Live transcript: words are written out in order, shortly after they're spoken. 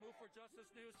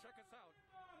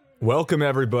Welcome,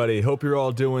 everybody. Hope you're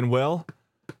all doing well.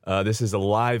 This is a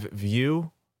live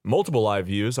view, multiple live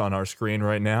views on our screen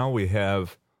right now. We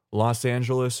have Los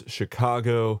Angeles,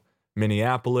 Chicago,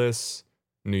 Minneapolis,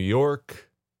 New York,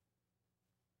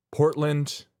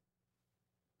 Portland,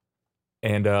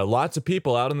 and lots of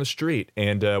people out on the street.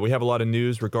 And we have a lot of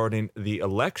news regarding the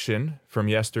election from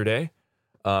yesterday.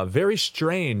 Very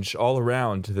strange all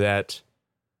around that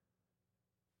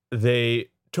they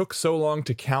took so long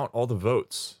to count all the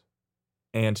votes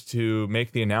and to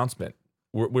make the announcement.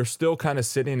 We're still kind of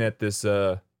sitting at this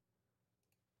low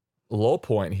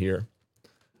point here,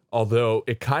 although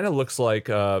it kind of looks like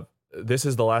this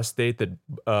is the last state that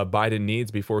Biden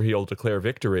needs before he'll declare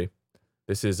victory.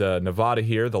 This is Nevada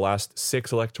here, the last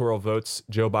 6 electoral votes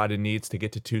Joe Biden needs to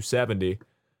get to 270,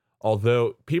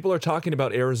 although people are talking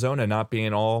about Arizona not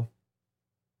being all,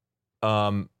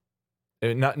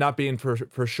 not being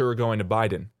for sure going to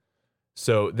Biden.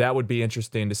 So that would be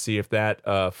interesting to see if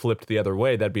that flipped the other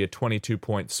way. That'd be a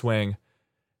 22-point swing.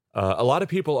 A lot of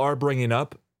people are bringing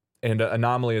up, and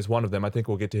Anomaly is one of them. I think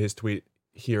we'll get to his tweet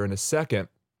here in a second.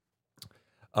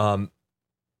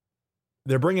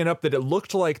 They're bringing up that it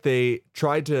looked like they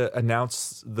tried to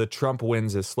announce the Trump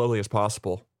wins as slowly as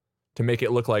possible to make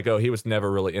it look like, oh, he was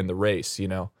never really in the race, you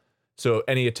know? So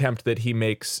any attempt that he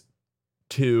makes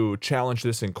to challenge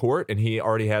this in court, and he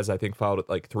already has, I think, filed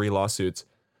like 3 lawsuits,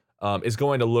 is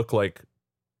going to look like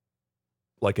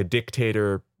a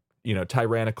dictator, you know,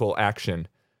 tyrannical action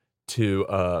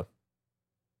to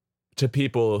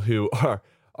people who are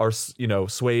you know,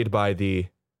 swayed by the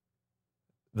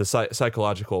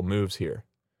psychological moves here.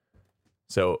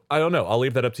 So I don't know. I'll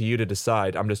leave that up to you to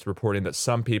decide. I'm just reporting that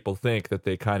some people think that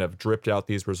they kind of dripped out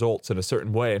these results in a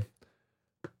certain way.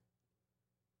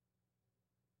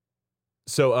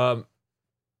 So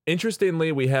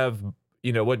interestingly, we have,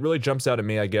 you know, what really jumps out at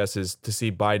me, I guess, is to see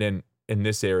Biden in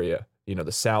this area, you know,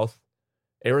 the South.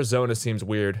 Arizona seems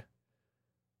weird.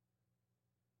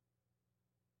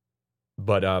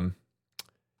 But,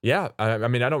 yeah, I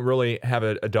mean, I don't really have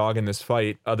a dog in this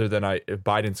fight other than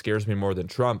Biden scares me more than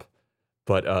Trump.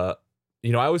 But,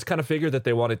 you know, I always kind of figured that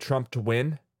they wanted Trump to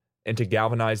win and to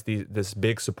galvanize this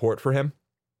big support for him.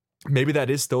 Maybe that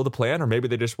is still the plan, or maybe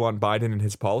they just want Biden and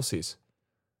his policies.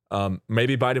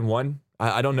 Maybe Biden won.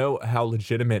 I don't know how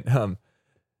legitimate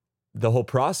the whole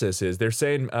process is. They're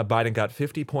saying Biden got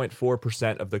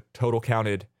 50.4% of the total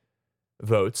counted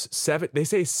votes. They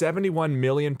say 71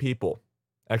 million people,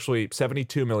 actually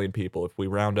 72 million people if we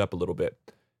round up a little bit.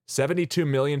 72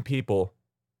 million people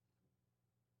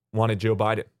wanted Joe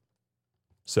Biden.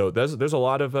 So there's a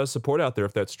lot of support out there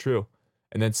if that's true.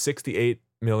 And then 68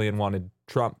 million wanted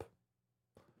Trump.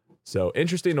 So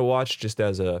interesting to watch just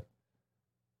as a...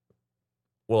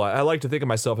 Well, I like to think of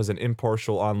myself as an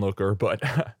impartial onlooker, but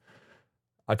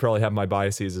I probably have my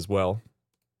biases as well.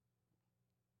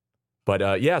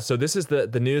 But yeah, so this is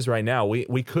the news right now.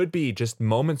 We could be just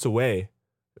moments away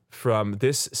from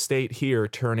this state here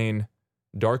turning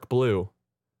dark blue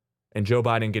and Joe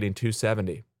Biden getting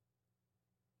 270.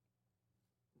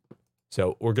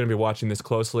 So we're going to be watching this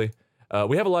closely.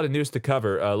 We have a lot of news to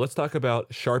cover. Let's talk about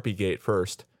Sharpiegate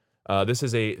first. This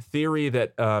is a theory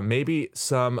that maybe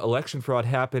some election fraud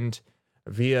happened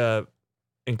via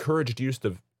they encouraged the use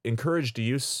of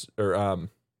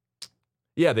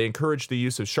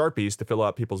Sharpies to fill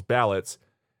out people's ballots,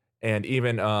 and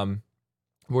even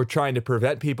we're trying to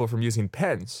prevent people from using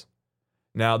pens.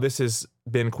 Now, this has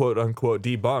been quote unquote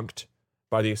debunked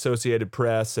by the Associated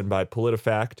Press and by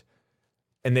PolitiFact,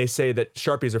 and they say that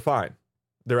Sharpies are fine.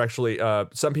 They're actually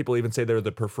some people even say they're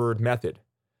the preferred method,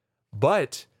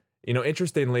 but you know,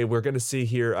 interestingly, we're going to see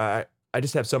here, I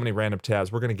just have so many random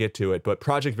tabs. We're going to get to it. But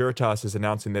Project Veritas is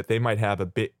announcing that they might have a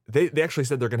big... They actually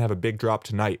said they're going to have a big drop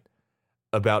tonight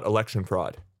about election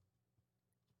fraud.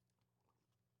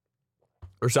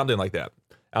 Or something like that,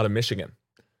 out of Michigan.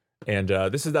 And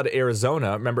this is out of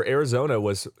Arizona. Remember, Arizona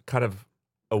was kind of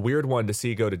a weird one to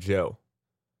see go to Joe.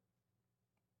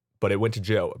 But it went to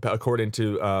Joe, according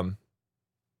to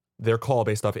their call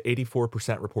based off of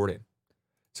 84% reporting.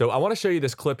 So I want to show you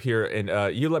this clip here,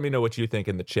 and you let me know what you think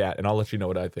in the chat, and I'll let you know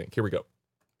what I think. Here we go.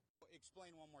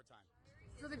 Explain one more time.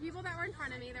 So the people that were in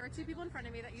front of me, there were 2 people in front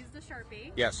of me that used a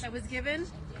Sharpie. Yes. That was given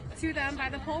to them by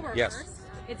the poll workers. Yes.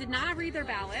 It did not read their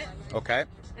ballot. Okay.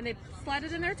 And they slid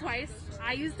it in there twice.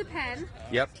 I used a pen.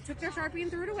 Yep. Took their Sharpie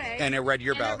and threw it away. And it read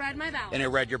your ballot. And it read my ballot. And it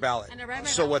read your ballot. And it read my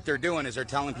So ballot. what they're doing is they're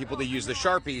telling people to use the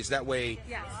Sharpies. That way,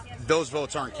 Yes. those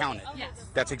votes aren't counted. Yes.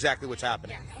 That's exactly what's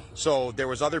happening. Yes. So there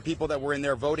was other people that were in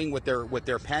there voting with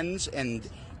their pens, and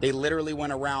They literally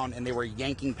went around and they were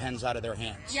yanking pens out of their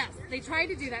hands. Yes, they tried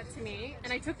to do that to me,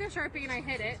 and I took the Sharpie and I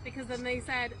hid it because then they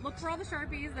said, look for all the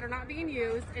Sharpies that are not being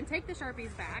used and take the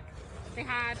Sharpies back. They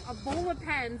had a bowl of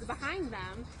pens behind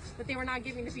them that they were not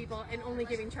giving to people and only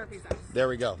giving Sharpies out. There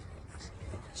we go.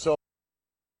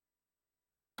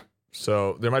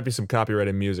 So there might be some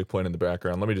copyrighted music playing in the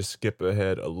background. Let me just skip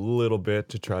ahead a little bit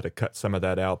to try to cut some of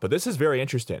that out. But this is very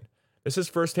interesting. This is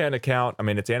firsthand account. I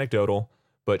mean, it's anecdotal,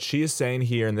 but she is saying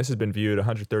here, and this has been viewed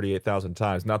 138,000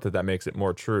 times. Not that that makes it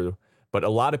more true, but a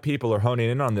lot of people are honing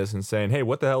in on this and saying, hey,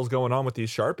 what the hell's going on with these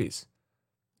Sharpies?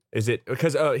 Is it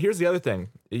because here's the other thing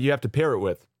you have to pair it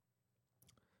with.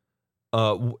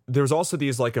 There's also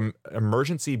these like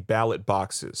emergency ballot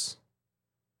boxes.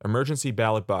 Emergency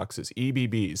ballot boxes,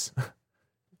 EBBs,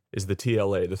 is the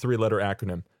TLA, the three-letter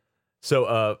acronym.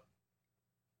 So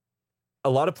a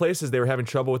lot of places, they were having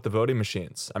trouble with the voting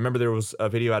machines. I remember there was a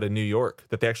video out of New York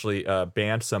that they actually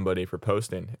banned somebody for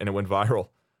posting, and it went viral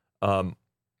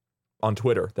on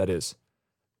Twitter, that is.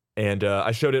 And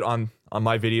I showed it on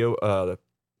my video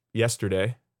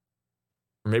yesterday,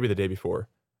 or maybe the day before.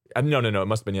 No, it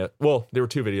must have been well, there were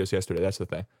two videos yesterday, that's the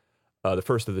thing. The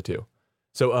first of the two.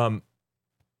 So,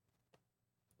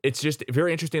 it's just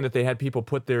very interesting that they had people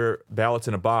put their ballots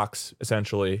in a box,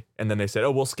 essentially, and then they said,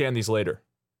 oh, we'll scan these later.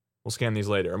 We'll scan these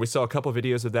later. And we saw a couple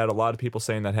videos of that, a lot of people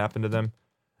saying that happened to them.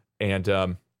 And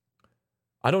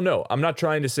I don't know. I'm not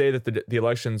trying to say that the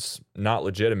election's not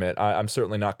legitimate. I'm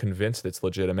certainly not convinced it's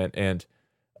legitimate. And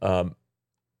I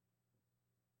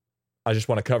just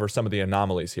want to cover some of the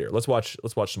anomalies here. Let's watch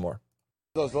some more.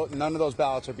 None of those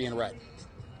ballots are being read.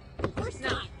 Of course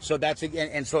not. So that's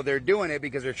and so they're doing it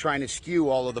because they're trying to skew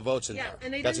all of the votes in there.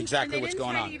 And That's exactly what's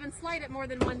going on. They didn't try to even slide it more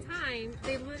than one time.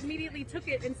 They immediately took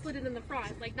it and slid it in the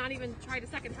front. Like, not even tried a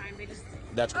second time. They just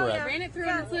That's correct. ran it through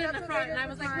and slid it in the front. And I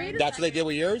was like, wait a That's what they second. did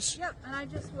with yours? Yep, and I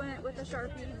just went with a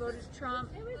Sharpie, voted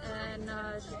Trump, and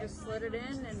she just slid it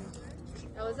in, and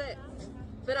that was it.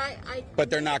 But But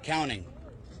they're not counting.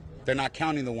 They're not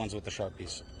counting the ones with the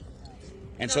Sharpies.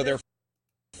 And so they're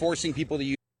forcing people to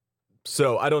use.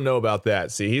 So I don't know about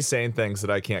that. See, he's saying things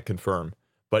that I can't confirm.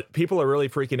 But people are really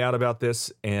freaking out about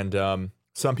this. And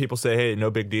some people say, hey, no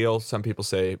big deal. Some people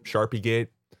say Sharpie Gate.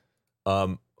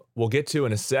 We'll get to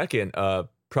in a second.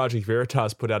 Project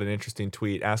Veritas put out an interesting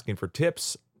tweet asking for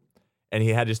tips. And he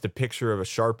had just a picture of a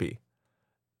Sharpie,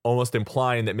 almost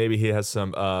implying that maybe he has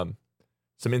some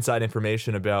inside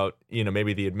information about,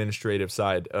 maybe the administrative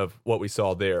side of what we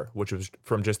saw there, which was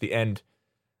from just the end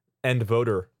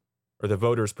voter or the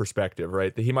voter's perspective,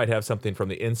 right? That he might have something from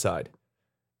the inside.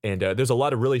 And there's a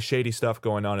lot of really shady stuff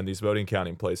going on in these voting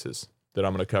counting places that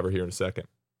I'm going to cover here in a second.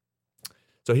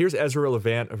 So here's Ezra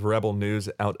Levant of Rebel News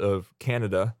out of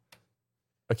Canada,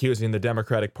 accusing the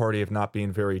Democratic Party of not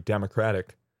being very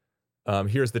democratic.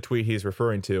 Here's the tweet he's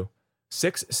referring to.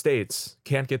 6 states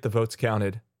can't get the votes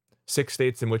counted. 6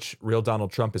 states in which real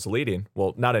Donald Trump is leading.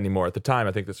 Well, not anymore. At the time,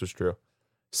 I think this was true.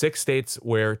 6 states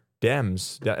where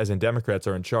Dems, as in Democrats,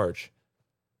 are in charge.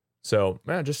 So,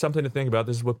 just something to think about.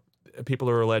 This is what people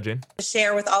are alleging.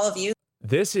 Share with all of you.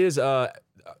 This is, I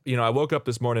woke up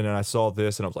this morning and I saw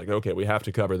this and I was like, okay, we have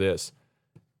to cover this.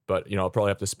 But, I'll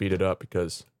probably have to speed it up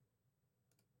because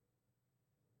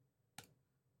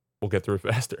we'll get through it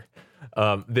faster.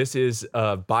 This is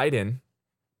Biden,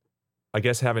 I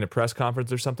guess, having a press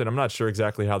conference or something. I'm not sure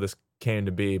exactly how this came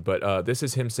to be, but this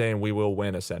is him saying we will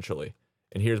win, essentially.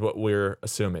 And here's what we're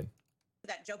assuming.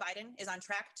 That Joe Biden is on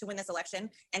track to win this election,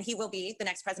 and he will be the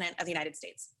next president of the United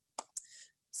States.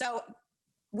 So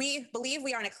we believe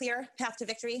we are on a clear path to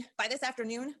victory. By this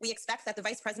afternoon, we expect that the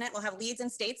vice president will have leads in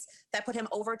states that put him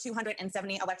over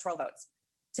 270 electoral votes.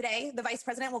 Today, the vice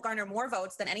president will garner more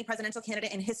votes than any presidential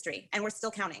candidate in history, and we're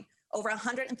still counting. Over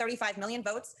 135 million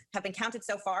votes have been counted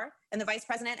so far, and the vice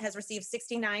president has received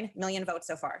 69 million votes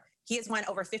so far. He has won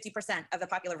over 50% of the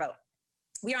popular vote.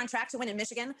 We are on track to win in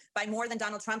Michigan by more than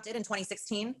Donald Trump did in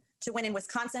 2016, to win in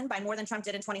Wisconsin by more than Trump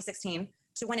did in 2016,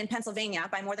 to win in Pennsylvania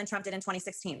by more than Trump did in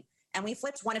 2016. And we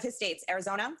flipped one of his states,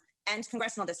 Arizona, and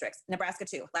congressional districts, Nebraska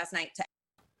too, last night.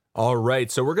 All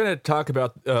right, so we're going to talk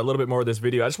about a little bit more of this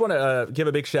video. I just want to give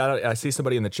a big shout out. I see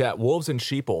somebody in the chat, Wolves and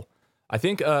Sheeple. I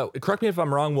think, correct me if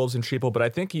I'm wrong, Wolves and Sheeple, but I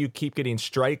think you keep getting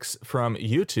strikes from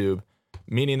YouTube,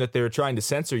 meaning that they're trying to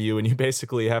censor you, and you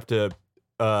basically have to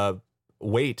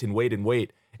wait and wait and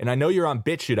wait. And I know you're on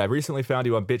BitChute. I recently found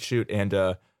you on BitChute,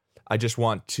 and I just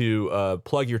want to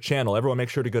plug your channel. Everyone make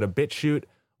sure to go to BitChute,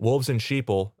 Wolves and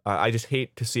Sheeple. I just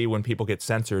hate to see when people get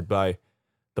censored by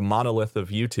the monolith of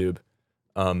YouTube.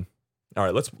 All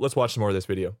right, let's watch some more of this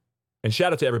video. And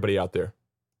shout out to everybody out there.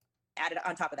 Added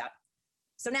on top of that.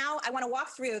 So now I want to walk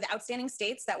through the outstanding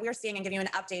states that we're seeing and give you an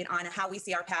update on how we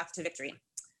see our path to victory.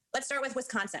 Let's start with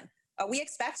Wisconsin. We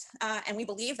expect and we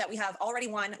believe that we have already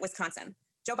won Wisconsin.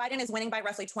 Joe Biden is winning by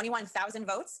roughly 21,000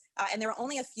 votes, and there are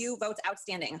only a few votes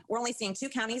outstanding. We're only seeing 2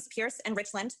 counties, Pierce and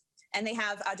Richland, and they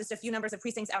have just a few numbers of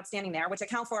precincts outstanding there, which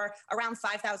account for around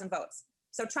 5,000 votes.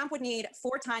 So Trump would need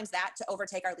 4 times that to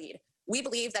overtake our lead. We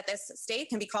believe that this state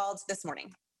can be called this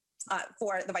morning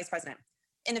for the vice president.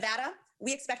 In Nevada,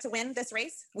 we expect to win this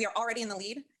race. We are already in the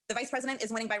lead. The vice president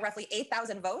is winning by roughly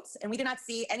 8,000 votes, and we do not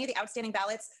see any of the outstanding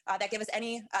ballots that give us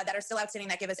any that are still outstanding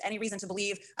that give us any reason to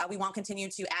believe we won't continue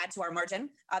to add to our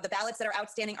margin. The ballots that are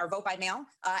outstanding are vote by mail,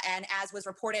 and as was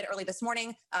reported early this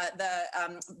morning,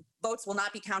 the votes will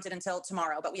not be counted until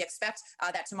tomorrow. But we expect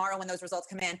that tomorrow, when those results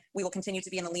come in, we will continue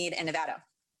to be in the lead in Nevada.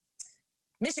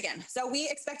 Michigan. So we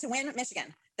expect to win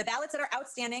Michigan. The ballots that are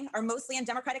outstanding are mostly in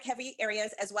Democratic heavy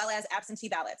areas as well as absentee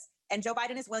ballots. And Joe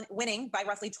Biden is winning by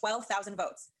roughly 12,000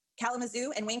 votes.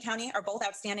 Kalamazoo and Wayne County are both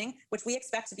outstanding, which we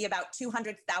expect to be about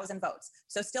 200,000 votes.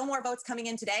 So still more votes coming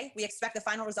in today. We expect the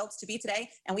final results to be today,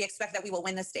 and we expect that we will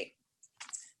win this state.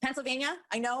 Pennsylvania,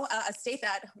 I know a state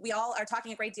that we all are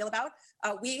talking a great deal about.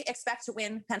 We expect to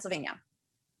win Pennsylvania.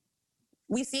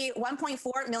 We see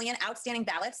 1.4 million outstanding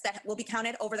ballots that will be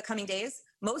counted over the coming days,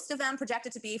 most of them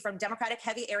projected to be from Democratic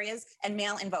heavy areas and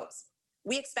mail-in votes.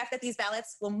 We expect that these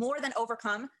ballots will more than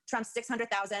overcome Trump's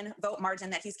 600,000 vote margin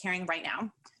that he's carrying right now.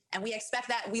 And we expect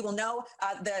that we will know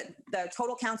the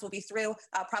total counts will be through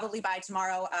probably by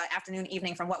tomorrow afternoon,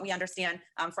 evening, from what we understand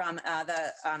from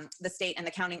the state and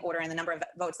the counting order and the number of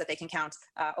votes that they can count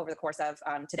over the course of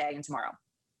today and tomorrow.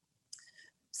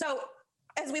 So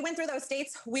as we went through those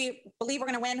states, we believe we're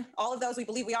going to win all of those. We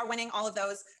believe we are winning all of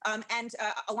those. And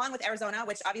along with Arizona,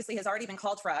 which obviously has already been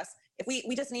called for us, if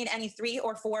we just need any 3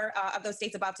 or 4 of those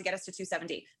states above to get us to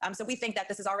 270. So we think that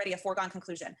this is already a foregone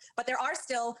conclusion. But there are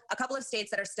still a couple of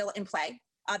states that are still in play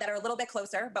that are a little bit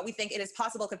closer, but we think it is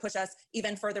possible could push us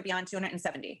even further beyond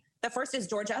 270. The first is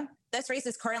Georgia. This race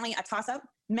is currently a toss-up.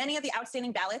 Many of the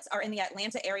outstanding ballots are in the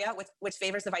Atlanta area, which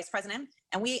favors the vice president.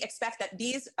 And we expect that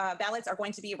these ballots are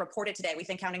going to be reported today. We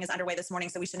think counting is underway this morning,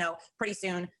 so we should know pretty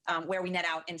soon where we net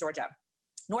out in Georgia.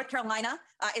 North Carolina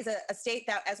is a state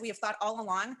that, as we have thought all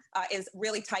along, is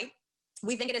really tight.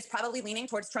 We think it is probably leaning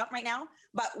towards Trump right now,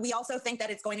 but we also think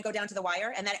that it's going to go down to the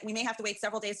wire and that we may have to wait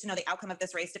several days to know the outcome of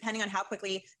this race, depending on how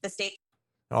quickly the state.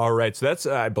 All right. So that's,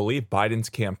 I believe, Biden's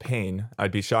campaign.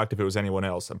 I'd be shocked if it was anyone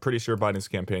else. I'm pretty sure Biden's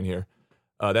campaign here.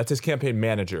 That's his campaign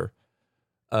manager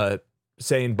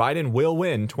saying Biden will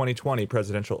win 2020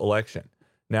 presidential election.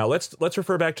 Now, let's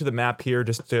refer back to the map here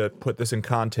just to put this in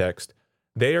context.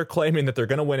 They are claiming that they're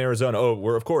going to win Arizona. Oh,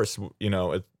 we're, of course,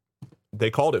 they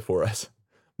called it for us.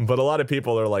 But a lot of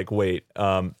people are like, wait,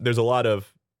 there's a lot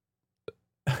of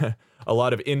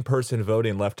in-person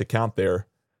voting left to count there.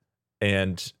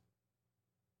 And,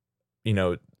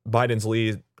 Biden's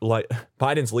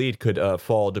lead could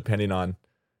fall depending on,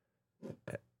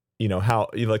 how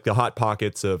like the hot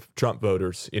pockets of Trump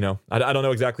voters. I don't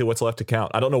know exactly what's left to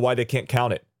count. I don't know why they can't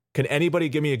count it. Can anybody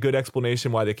give me a good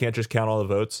explanation why they can't just count all the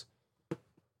votes?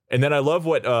 And then I love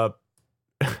what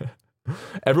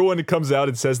everyone comes out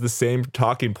and says the same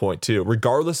talking point too,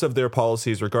 regardless of their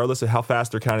policies, regardless of how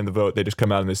fast they're counting the vote. They just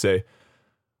come out and they say,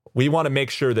 we want to make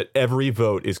sure that every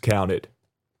vote is counted.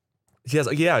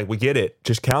 Yes, yeah, we get it.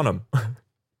 Just count them.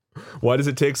 Why does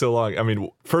it take so long? I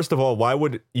mean, first of all, why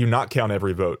would you not count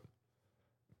every vote?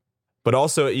 But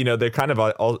also, they're kind of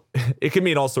all, it can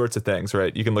mean all sorts of things,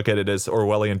 right? You can look at it as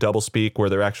Orwellian doublespeak where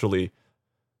they're actually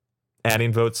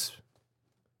adding votes.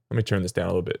 Let me turn this down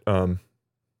a little bit.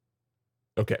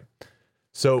 Okay.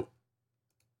 So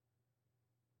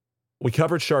we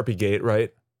covered Sharpie Gate,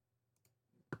 right?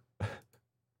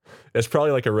 It's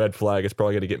probably like a red flag. It's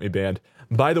probably going to get me banned.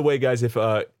 By the way, guys, if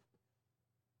I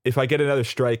get another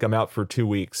strike, I'm out for 2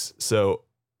 weeks. So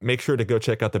make sure to go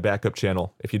check out the backup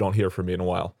channel if you don't hear from me in a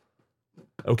while.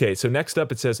 Okay, so next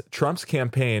up it says Trump's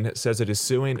campaign says it is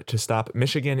suing to stop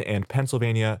Michigan and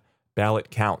Pennsylvania ballot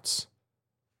counts.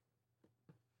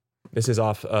 This is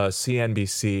off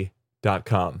CNBC.com.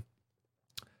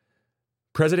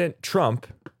 President Trump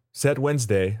said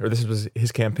Wednesday, or this was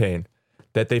his campaign,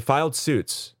 that they filed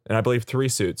suits, and I believe 3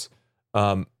 suits,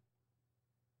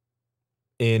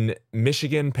 in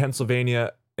Michigan,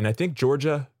 Pennsylvania, and I think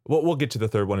Georgia. We'll get to the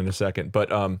third one in a second, but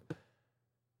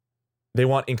they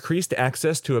want increased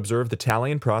access to observe the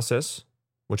tallying process,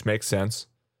 which makes sense,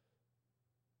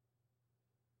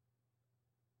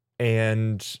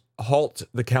 and halt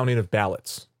the counting of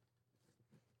ballots.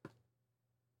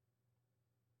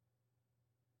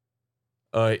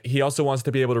 He also wants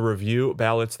to be able to review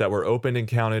ballots that were opened and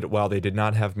counted while they did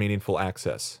not have meaningful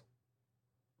access.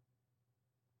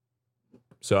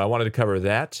 So I wanted to cover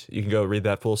that. You can go read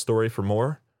that full story for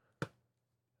more.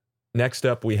 Next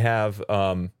up, we have,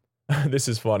 this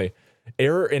is funny.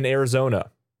 Error in Arizona.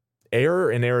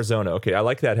 Error in Arizona. Okay, I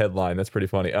like that headline. That's pretty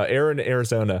funny. Error in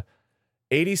Arizona.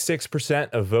 86%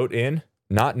 of vote in,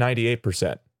 not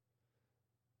 98%.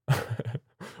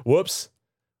 Whoops.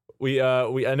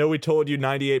 I know we told you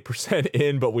 98%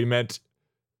 in, but we meant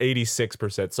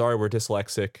 86%. Sorry, we're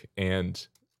dyslexic, and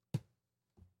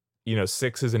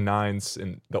sixes and nines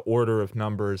and the order of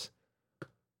numbers.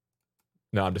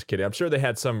 No, I'm just kidding. I'm sure they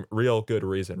had some real good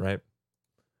reason, right?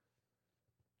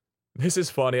 This is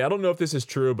funny. I don't know if this is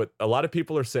true, but a lot of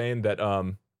people are saying that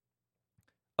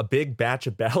a big batch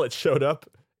of ballots showed up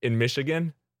in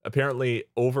Michigan. Apparently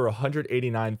over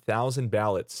 189,000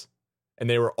 ballots, and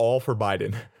they were all for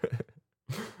Biden.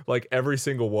 Like every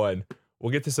single one.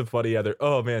 We'll get to some funny other...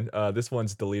 Oh, man, this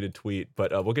one's deleted tweet,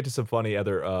 but we'll get to some funny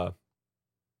other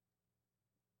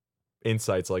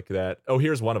insights like that. Oh,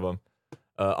 here's one of them.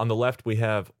 On the left, we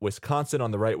have Wisconsin.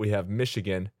 On the right, we have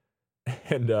Michigan.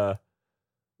 And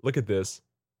look at this.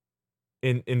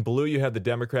 In blue, you have the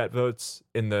Democrat votes.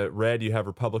 In the red, you have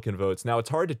Republican votes. Now, it's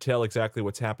hard to tell exactly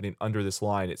what's happening under this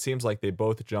line. It seems like they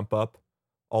both jump up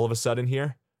all of a sudden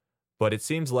here. But it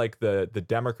seems like the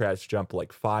Democrats jump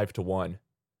like 5-1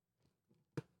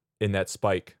 in that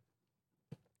spike.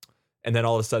 And then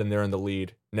all of a sudden, they're in the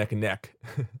lead, neck and neck.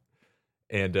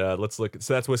 And let's look.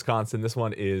 So that's Wisconsin. This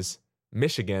one is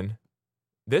Michigan.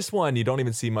 This one, you don't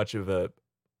even see much of a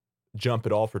jump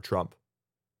at all for Trump.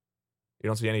 You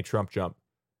don't see any Trump jump.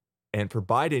 And for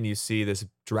Biden, you see this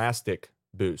drastic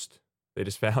boost. They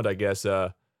just found, I guess,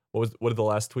 what did the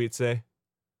last tweet say?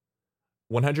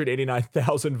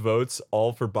 189,000 votes,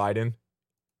 all for Biden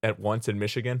at once in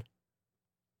Michigan.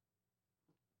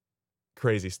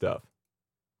 Crazy stuff.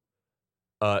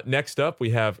 Next up, we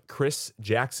have Chris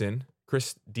D.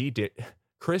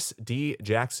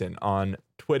 Jackson on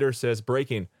Twitter says,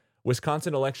 breaking,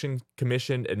 Wisconsin Election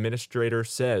Commission administrator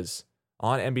says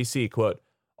on NBC, quote,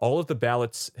 all of the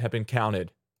ballots have been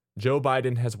counted. Joe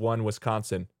Biden has won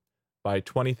Wisconsin by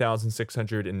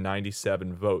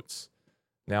 20,697 votes.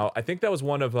 Now, I think that was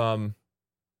one of, no,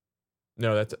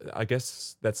 I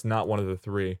guess that's not one of the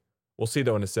three. We'll see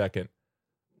though in a second.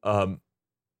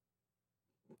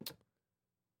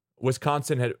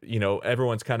 Wisconsin had,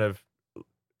 everyone's kind of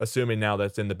assuming now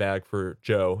that's in the bag for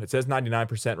Joe. It says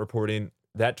 99% reporting.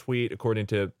 That tweet, according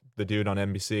to the dude on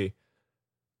NBC,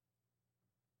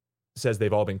 says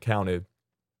they've all been counted.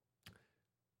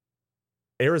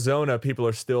 Arizona, people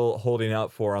are still holding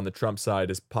out for on the Trump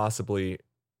side is possibly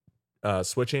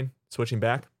switching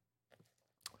back.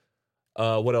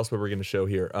 What else were we going to show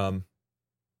here?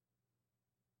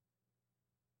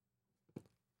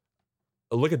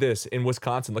 Look at this. In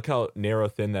Wisconsin, look how narrow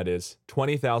thin that is.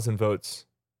 20,000 votes.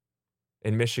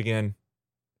 In Michigan,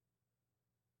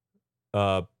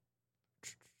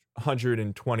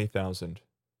 120,000.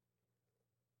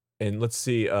 And let's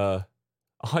see,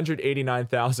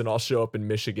 189,000 all show up in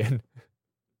Michigan.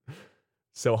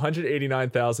 So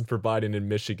 189,000 for Biden in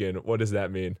Michigan. What does that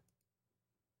mean?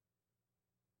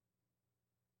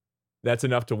 That's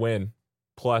enough to win,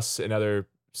 plus another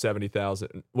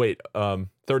 70,000. Wait,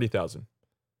 30,000.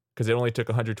 Because it only took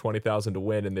 120,000 to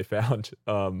win, and they found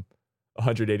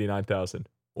 189,000.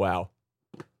 Wow.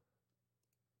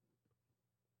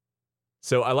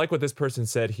 So I like what this person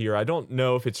said here. I don't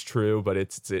know if it's true, but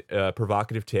it's a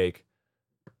provocative take.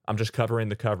 I'm just covering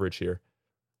the coverage here.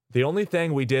 The only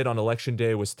thing we did on election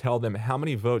day was tell them how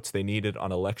many votes they needed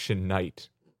on election night.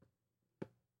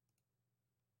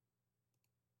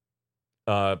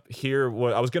 Here,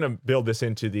 I was going to build this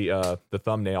into the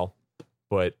thumbnail,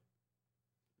 but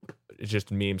it's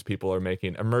just memes people are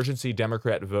making. Emergency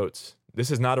Democrat votes. This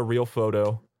is not a real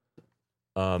photo.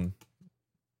 They're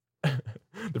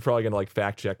probably going to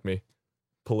fact check me.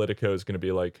 Politico is going to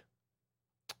be like,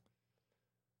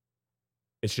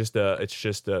 it's just a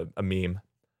meme.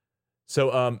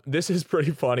 So this is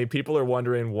pretty funny. People are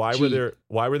wondering why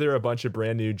were there a bunch of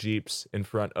brand new Jeeps in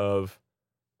front of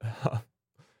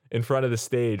the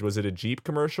stage? Was it a Jeep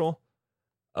commercial?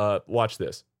 Watch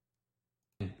this.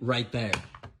 Right there.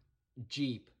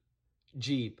 Jeep,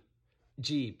 Jeep,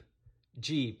 Jeep,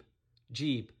 Jeep,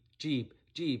 Jeep, Jeep,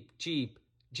 Jeep, Jeep,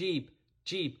 Jeep,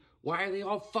 Jeep. Why are they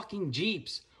all fucking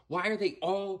Jeeps? Why are they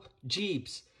all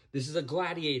Jeeps? This is a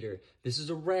Gladiator. This is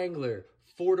a Wrangler,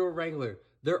 four-door Wrangler.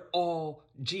 They're all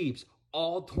Jeeps,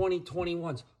 all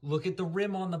 2021s. Look at the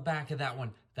rim on the back of that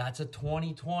one. That's a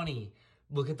 2020.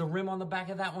 Look at the rim on the back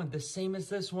of that one, the same as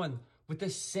this one, with the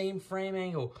same frame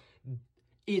angle.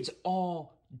 It's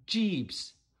all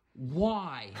Jeeps.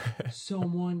 Why?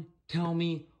 Someone tell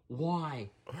me why.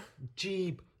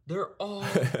 Jeep, they're all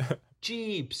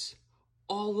Jeeps.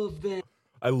 All of them.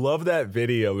 I love that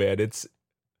video, man. It's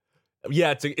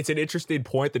an interesting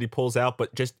point that he pulls out,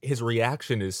 but just his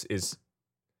reaction is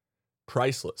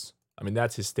priceless. I mean,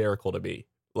 that's hysterical to me.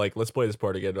 Like, let's play this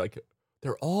part again. Like,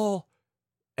 they're all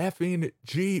effing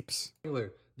Jeeps.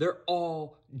 They're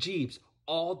all Jeeps.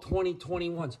 All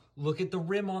 2021s. Look at the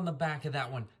rim on the back of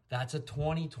that one. That's a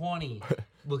 2020.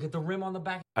 Look at the rim on the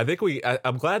back.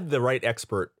 I'm glad the right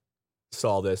expert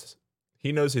saw this.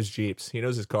 He knows his Jeeps. He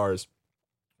knows his cars.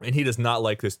 And he does not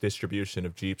like this distribution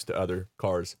of Jeeps to other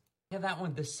cars. Yeah, that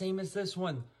one, the same as this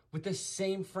one, with the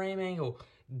same frame angle.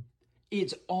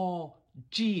 It's all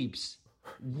Jeeps.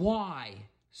 Why?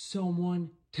 Someone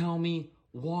tell me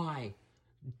why.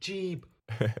 Jeep.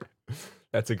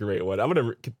 That's a great one.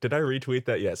 Did I retweet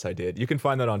that? Yes, I did. You can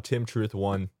find that on Tim Truth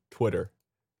 1 Twitter.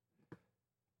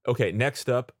 Okay, next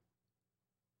up.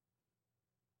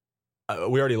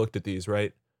 We already looked at these,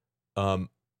 right?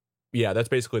 Yeah, that's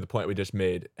basically the point we just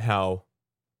made. How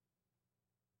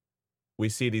we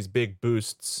see these big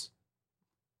boosts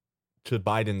to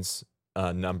Biden's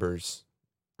numbers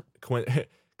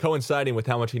coinciding with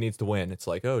how much he needs to win. It's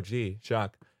like, oh, gee,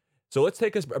 shock. So let's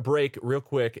take a break real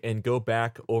quick and go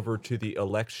back over to the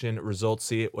election results,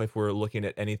 see if we're looking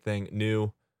at anything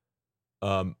new.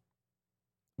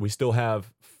 We still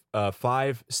have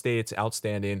 5 states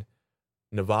outstanding.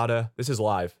 Nevada, this is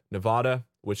live. Nevada,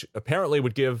 which apparently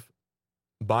would give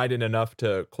Biden enough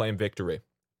to claim victory.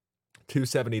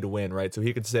 270 to win, right? So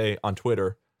he could say on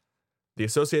Twitter, the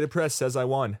Associated Press says I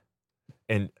won.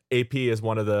 And AP is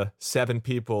one of the 7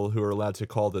 people who are allowed to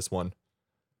call this one.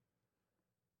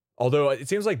 Although it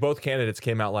seems like both candidates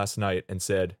came out last night and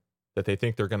said that they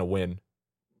think they're going to win.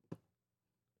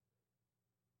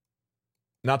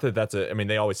 Not that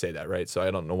they always say that, right? So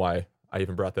I don't know why I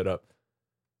even brought that up.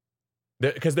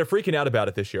 Because they're freaking out about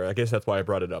it this year. I guess that's why I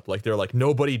brought it up. Like, they're like,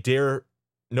 nobody's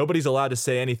allowed to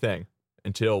say anything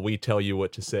until we tell you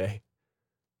what to say.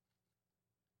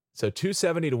 So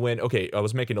 270 to win. Okay, I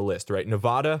was making a list, right?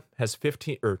 Nevada has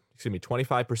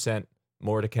 25%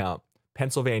 more to count.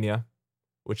 Pennsylvania,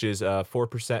 which is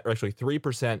 4%, or actually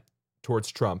 3%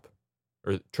 towards Trump,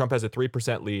 or Trump has a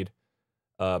 3% lead,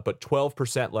 but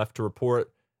 12% left to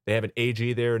report. They have an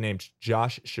AG there named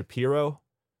Josh Shapiro,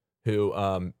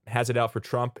 who has it out for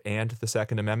Trump and the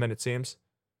Second Amendment, it seems.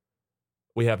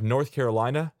 We have North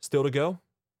Carolina still to go.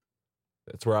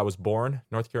 That's where I was born,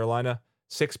 North Carolina.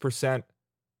 6%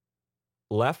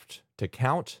 left to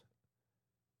count.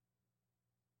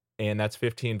 And that's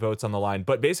 15 votes on the line.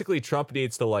 But basically, Trump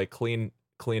needs to like clean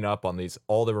up on these,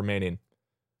 all the remaining.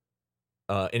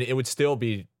 And it would still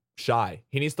be shy.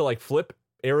 He needs to like flip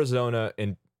Arizona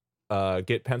and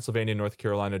get Pennsylvania, North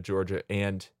Carolina, Georgia,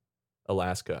 and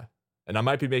Alaska. And I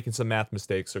might be making some math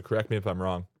mistakes, so correct me if I'm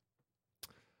wrong.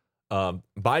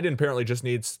 Biden apparently just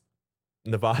needs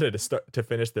Nevada to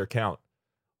finish their count.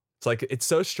 It's like, it's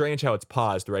so strange how it's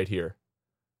paused right here.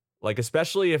 Like,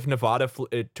 especially if Nevada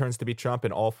it turns to be Trump,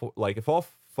 and if all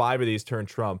 5 of these turn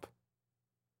Trump,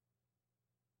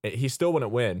 he still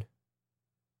wouldn't win.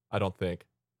 I don't think.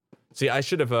 See, I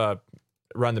should have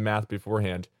run the math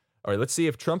beforehand. All right, let's see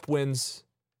if Trump wins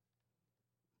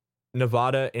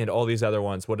Nevada and all these other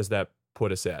ones. What does that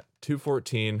put us at?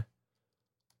 214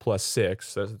 plus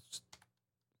 6. That's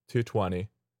 220.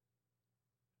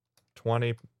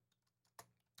 20.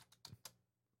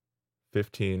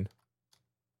 15.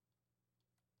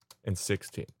 And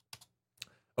 16.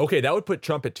 Okay, that would put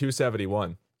Trump at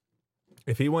 271.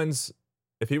 If he wins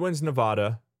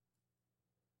Nevada,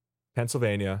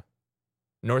 Pennsylvania,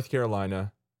 North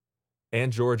Carolina,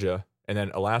 and Georgia, and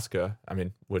then Alaska,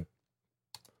 would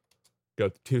go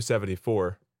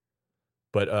 274.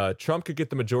 But Trump could get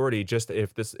the majority just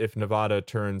if Nevada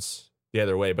turns the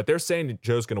other way. But they're saying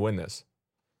Joe's going to win this.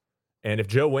 And if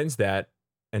Joe wins that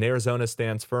and Arizona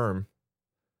stands firm,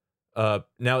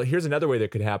 now here's another way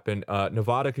that could happen.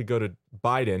 Nevada could go to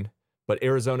Biden, but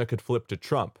Arizona could flip to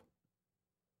Trump.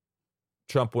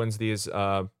 Trump wins these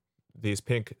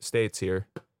pink states here.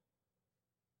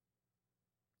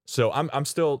 So I'm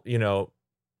still,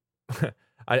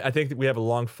 I think that we have a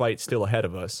long fight still ahead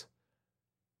of us.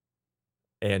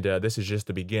 And this is just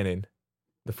the beginning,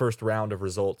 the first round of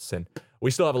results. And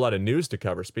we still have a lot of news to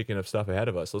cover. Speaking of stuff ahead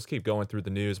of us, let's keep going through the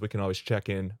news. We can always check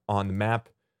in on the map.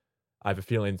 I have a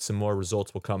feeling some more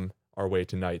results will come our way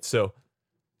tonight. So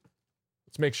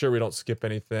let's make sure we don't skip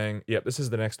anything. Yep, this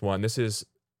is the next one. This is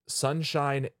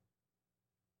Sunshine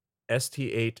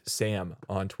ST8 Sam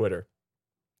on Twitter.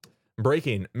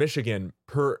 Breaking, Michigan,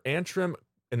 per Antrim,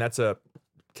 and that's a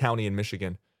county in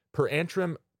Michigan. Per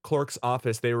Antrim clerk's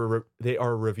office, they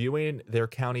are reviewing their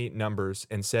county numbers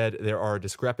and said there are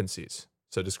discrepancies.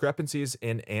 So discrepancies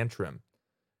in Antrim.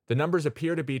 The numbers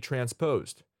appear to be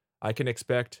transposed. I can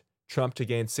expect Trump to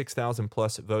gain 6,000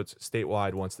 plus votes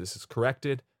statewide once this is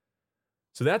corrected.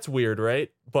 So that's weird,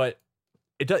 right? But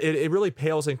it really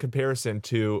pales in comparison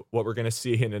to what we're going to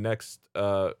see in the next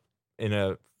in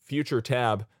a future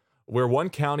tab, where one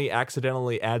county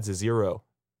accidentally adds a 0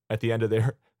 at the end of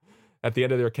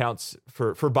their counts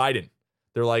for Biden.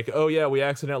 They're like, oh yeah, we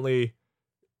accidentally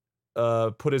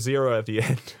put a 0 at the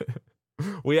end.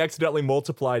 We accidentally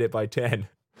multiplied it by 10.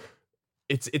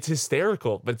 It's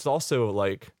hysterical, but it's also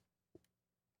like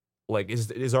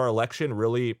is our election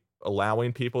really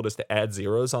allowing people just to add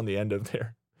zeros on the end of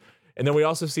their? And then we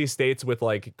also see states with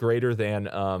like greater than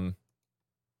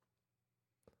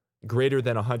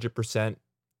 100%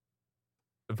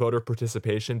 voter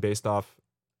participation based off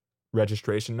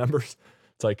registration numbers.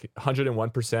 It's like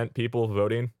 101% people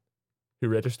voting who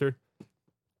registered.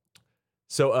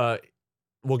 So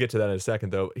we'll get to that in a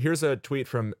second, though. Here's a tweet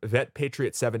from Vet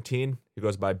Patriot 17, who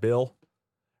goes by Bill.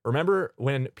 Remember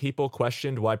when people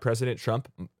questioned why President Trump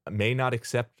may not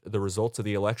accept the results of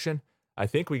the election? I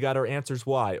think we got our answers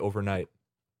why overnight.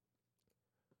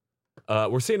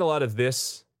 We're seeing a lot of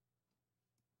this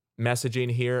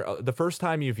messaging here. The first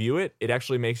time you view it, it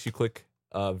actually makes you click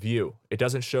view. It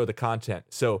doesn't show the content.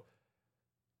 So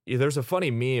there's a funny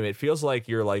meme. It feels like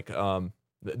you're like,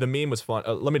 the meme was fun.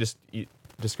 Let me just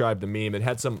describe the meme. It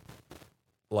had some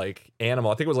like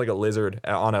animal. I think it was like a lizard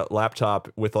on a laptop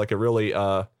with like a really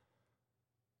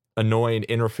annoying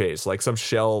interface, like some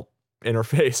shell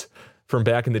interface from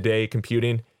back in the day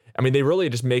computing. I mean, they really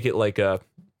just make it like that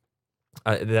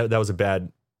was a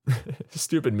bad,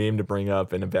 stupid meme to bring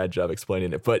up and a bad job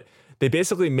explaining it. But they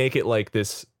basically make it like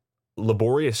this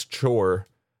laborious chore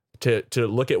to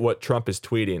look at what Trump is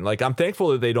tweeting. Like, I'm thankful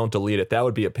that they don't delete it. That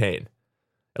would be a pain.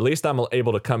 At least I'm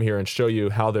able to come here and show you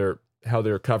how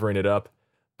they're covering it up.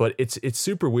 But it's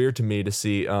super weird to me to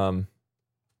see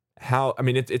how, I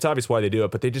mean, it's obvious why they do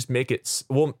it, but they just make it,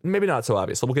 well, maybe not so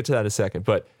obvious. We'll get to that in a second.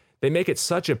 But they make it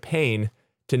such a pain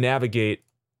to navigate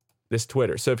this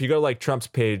Twitter. So if you go to like Trump's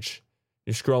page,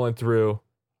 you're scrolling through.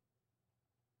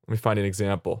 Let me find an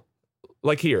example.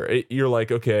 Like here, you're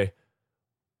like, okay,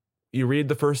 you read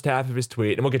the first half of his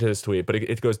tweet, and we'll get to this tweet, but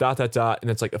it goes ... and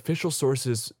it's like official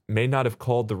sources may not have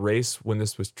called the race when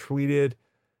this was tweeted.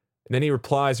 And then he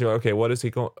replies, you're like, okay, what is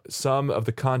he going? Some of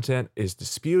the content is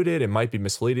disputed. It might be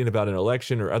misleading about an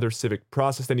election or other civic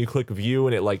process. Then you click view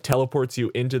and it like teleports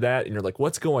you into that. And you're like,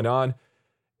 what's going on?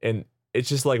 And it's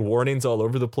just like warnings all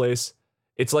over the place.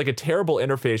 It's like a terrible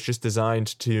interface just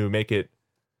designed to make it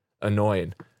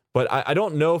annoying. But I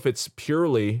don't know if it's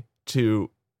purely to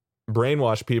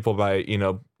brainwash people by,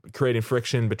 creating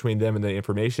friction between them and the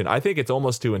information. I think it's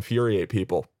almost to infuriate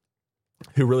people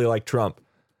who really like Trump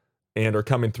and are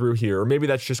coming through here. Or maybe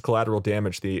that's just collateral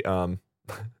damage, the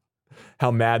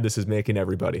how mad this is making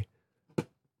everybody.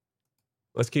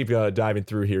 Let's keep diving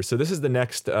through here. So this is the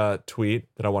next tweet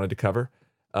that I wanted to cover.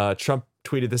 Trump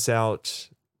tweeted this out,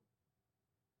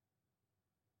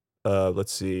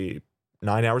 let's see,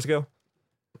 9 hours ago.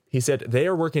 He said, they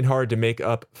are working hard to make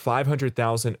up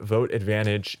 500,000 vote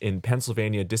advantage in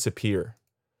Pennsylvania disappear.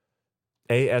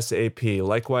 ASAP.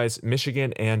 Likewise,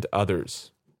 Michigan and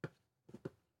others.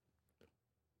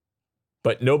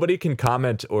 But nobody can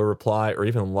comment or reply or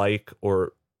even like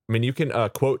or, I mean, you can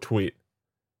quote tweet.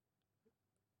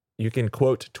 You can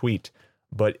quote tweet,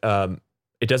 but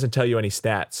it doesn't tell you any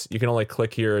stats. You can only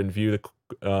click here and view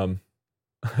the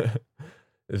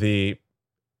the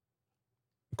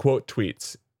quote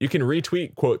tweets. You can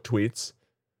retweet quote tweets,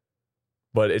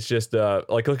 but it's just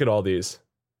like, look at all these.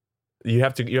 You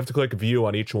have to click view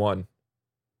on each one.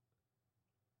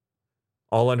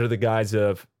 All under the guise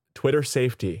of Twitter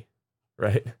safety,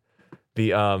 right?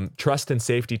 The trust and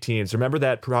safety teams. Remember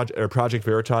that Project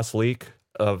Veritas leak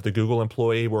of the Google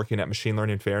employee working at Machine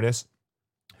Learning Fairness,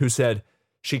 who said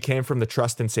she came from the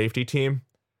trust and safety team,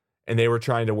 and they were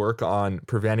trying to work on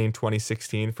preventing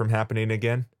 2016 from happening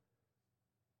again.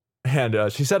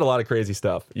 And she said a lot of crazy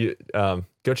stuff. You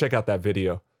go check out that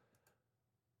video.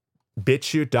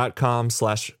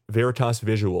 BitChute.com/Veritas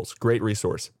Visuals. Great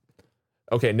resource.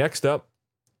 Okay, next up,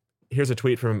 here's a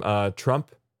tweet from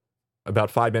Trump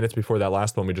about 5 minutes before that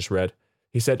last one we just read.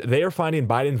 He said, they are finding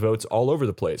Biden votes all over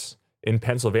the place. In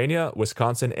Pennsylvania,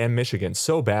 Wisconsin, and Michigan.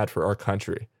 So bad for our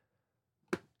country.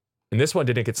 And this one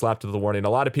didn't get slapped with the warning. A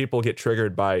lot of people get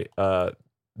triggered by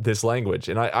this language.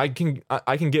 And I can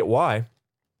get why.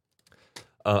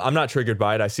 I'm not triggered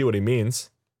by it. I see what he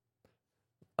means.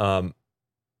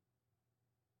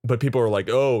 But people are like,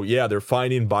 oh yeah, they're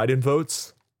finding Biden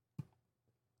votes.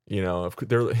 You know, if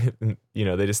they're, you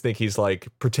know, they just think he's like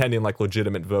pretending like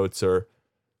legitimate votes are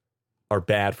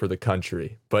bad for the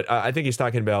country. But I think he's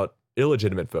talking about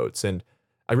illegitimate votes, and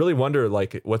I really wonder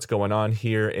like what's going on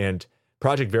here. And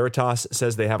Project Veritas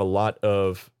says they have a lot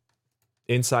of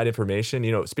inside information.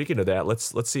 You know, speaking of that,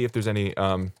 let's see if there's any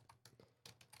let's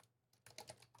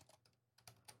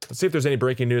see if there's any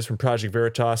breaking news from Project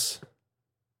Veritas.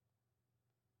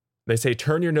 They say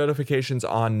turn your notifications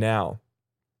on now.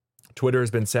 Twitter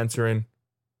has been censoring.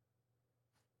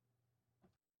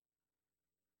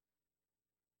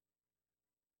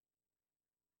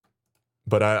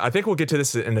 But I think we'll get to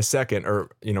this in a second, or,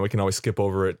 you know, we can always skip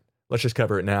over it. Let's just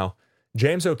cover it now.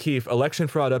 James O'Keefe, election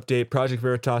fraud update. Project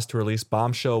Veritas to release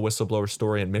bombshell whistleblower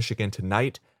story in Michigan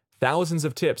tonight. Thousands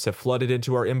of tips have flooded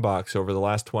into our inbox over the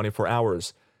last 24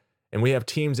 hours, and we have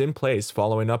teams in place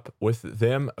following up with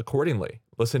them accordingly.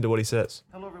 Listen to what he says.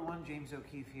 Hello, everyone. James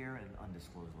O'Keefe here in an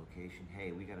undisclosed location.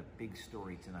 Hey, we got a big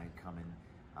story tonight coming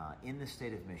in the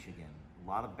state of Michigan. A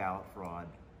lot of ballot fraud,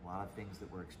 a lot of things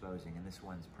that we're exposing, and this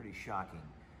one's pretty shocking.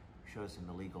 Shows some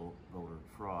illegal voter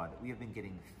fraud. We have been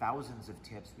getting thousands of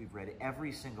tips. We've read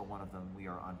every single one of them. We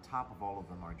are on top of all of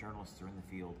them. Our journalists are in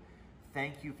the field.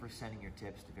 Thank you for sending your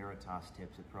tips to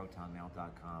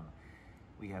veritastips@protonmail.com.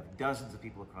 We have dozens of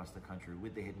people across the country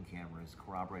with the hidden cameras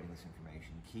corroborating this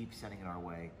information. Keep sending it our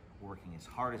way, working as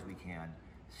hard as we can.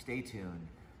 Stay tuned.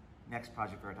 Next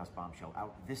Project Veritas bombshell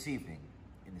out this evening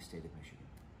in the state of Michigan.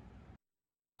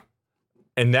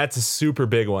 And that's a super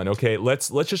big one. Okay, let's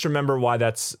just remember why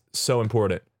that's so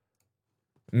important.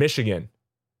 Michigan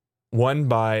won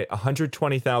by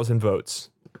 120,000 votes.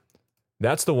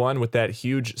 That's the one with that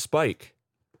huge spike.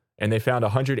 And they found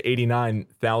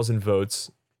 189,000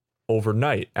 votes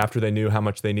overnight after they knew how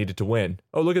much they needed to win.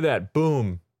 Oh, look at that.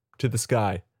 Boom, to the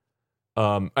sky.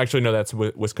 Actually, no, that's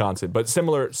Wisconsin. But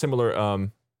similar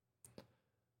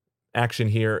action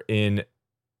here in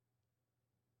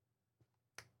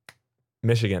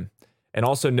Michigan. And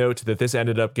also note that this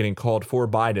ended up getting called for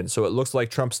Biden. So it looks like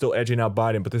Trump's still edging out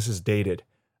Biden, but this is dated.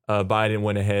 Biden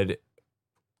went ahead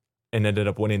and ended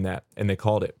up winning that, and they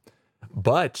called it.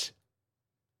 But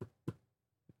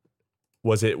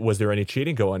was there any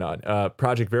cheating going on?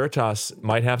 Project Veritas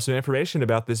might have some information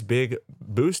about this big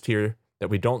boost here that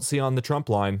we don't see on the Trump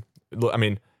line. I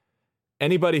mean,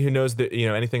 anybody who knows that, you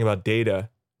know, anything about data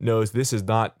knows this is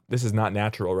not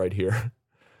natural right here.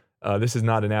 This is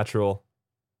not a natural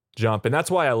jump, and that's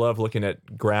why I love looking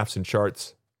at graphs and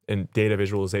charts and data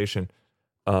visualization.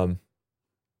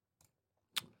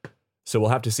 So we'll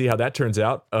have to see how that turns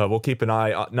out. We'll keep an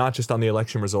eye not just on the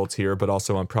election results here, but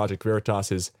also on Project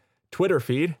Veritas's Twitter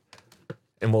feed,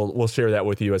 and we'll share that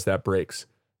with you as that breaks.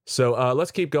 So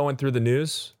let's keep going through the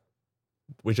news.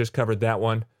 We just covered that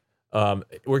one.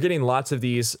 We're getting lots of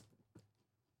these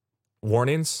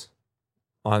warnings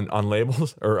on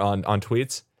labels or on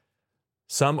tweets.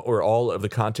 Some or all of the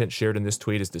content shared in this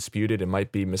tweet is disputed and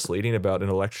might be misleading about an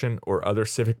election or other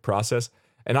civic process.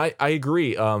 And I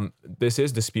agree, this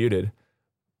is disputed.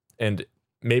 And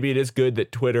maybe it is good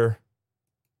that Twitter,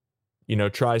 you know,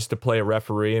 tries to play a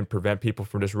referee and prevent people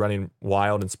from just running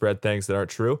wild and spread things that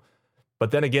aren't true.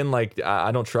 But then again, like,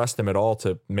 I don't trust them at all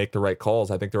to make the right calls.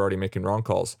 I think they're already making wrong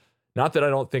calls. Not that I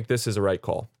don't think this is a right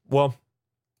call. Well,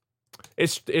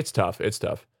 it's tough. It's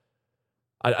tough.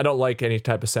 I don't like any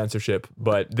type of censorship,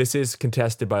 but this is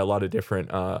contested by a lot of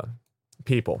different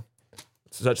people,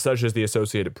 such as the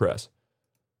Associated Press.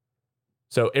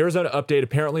 So Arizona update,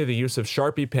 apparently the use of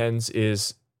Sharpie pens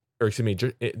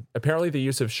apparently the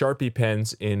use of Sharpie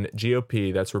pens in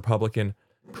GOP, that's Republican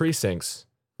precincts.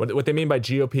 What they mean by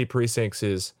GOP precincts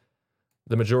is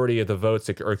the majority of the votes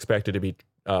are expected to be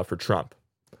for Trump.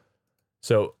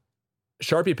 So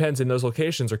Sharpie pens in those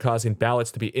locations are causing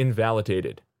ballots to be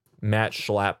invalidated. Matt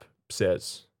Schlapp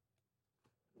says.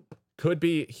 Could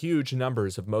be huge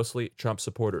numbers of mostly Trump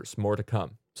supporters. More to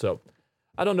come. So,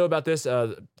 I don't know about this.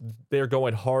 They're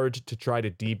going hard to try to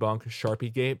debunk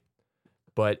Sharpiegate,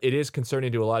 but it is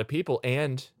concerning to a lot of people.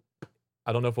 And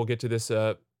I don't know if we'll get to this.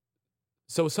 So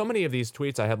many of these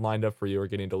tweets I had lined up for you are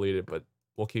getting deleted, but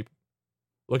we'll keep.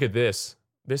 Look at this.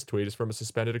 This tweet is from a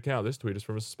suspended account. This tweet is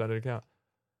from a suspended account.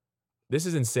 This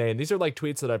is insane. These are like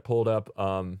tweets that I pulled up.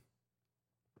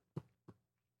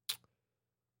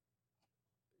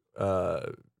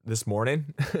 This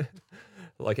morning,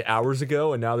 like hours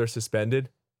ago, and now they're suspended.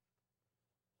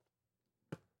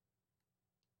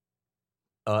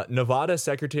 Nevada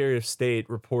Secretary of State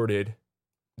reported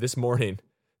this morning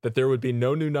that there would be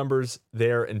no new numbers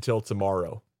there until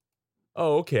tomorrow.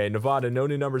 Oh, okay. Nevada, no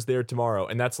new numbers there tomorrow.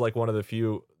 And that's like one of the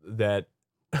few that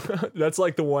that's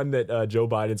like the one that Joe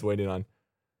Biden's waiting on.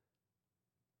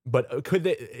 But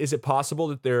is it possible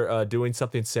that they're doing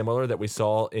something similar that we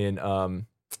saw in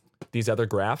these other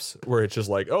graphs where it's just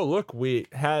like, oh, look, we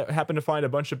happen to find a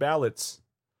bunch of ballots.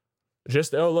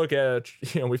 Just, oh, look,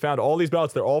 we found all these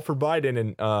ballots. They're all for Biden.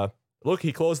 And look,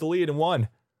 he closed the lead and won.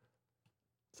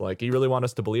 It's like, you really want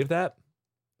us to believe that?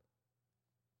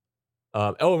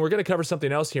 And we're going to cover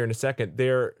something else here in a second.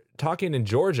 They're talking in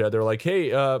Georgia. They're like,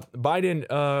 hey,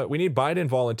 Biden, we need Biden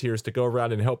volunteers to go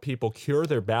around and help people cure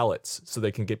their ballots so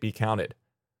they can be counted.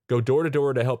 Go door to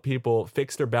door to help people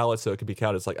fix their ballots so it can be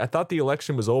counted. It's like, I thought the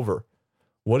election was over.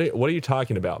 What are you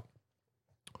talking about?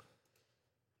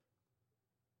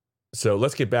 So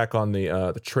let's get back on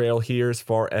the trail here as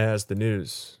far as the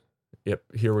news. Yep,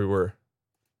 here we were.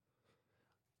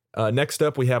 Next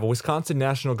up, we have a Wisconsin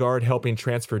National Guard helping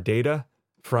transfer data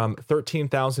from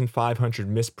 13,500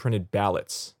 misprinted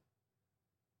ballots.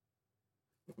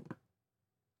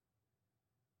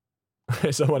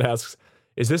 Someone asks,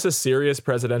 is this a serious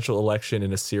presidential election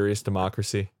in a serious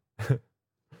democracy?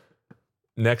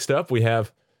 Next up, we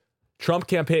have Trump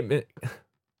campaign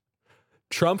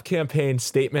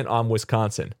statement on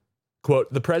Wisconsin.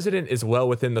 Quote, the president is well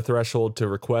within the threshold to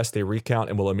request a recount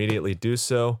and will immediately do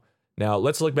so. Now,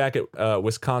 let's look back at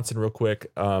Wisconsin real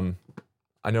quick.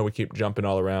 I know we keep jumping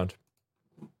all around.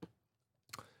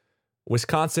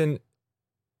 Wisconsin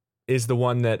is the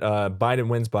one that Biden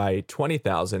wins by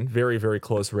 20,000. Very, very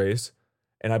close race.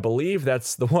 And I believe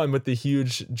that's the one with the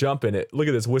huge jump in it. Look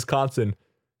at this, Wisconsin.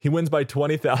 He wins by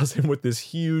 20,000 with this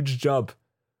huge jump.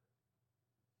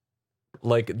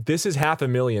 Like, this is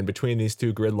 500,000 between these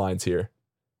two grid lines here.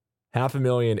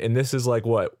 500,000. And this is like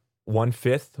what?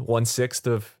 1/5, 1/6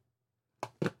 of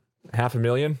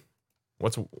 500,000?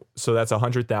 So that's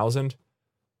 100,000?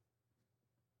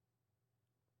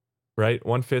 Right?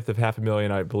 1/5 of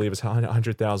 500,000, I believe, is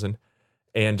 100,000.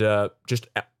 And just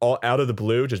all out of the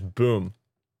blue, just boom.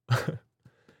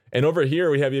 And over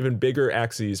here, we have even bigger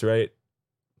axes, right?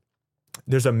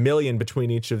 There's 1 million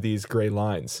between each of these gray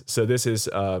lines. So this is,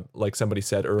 like somebody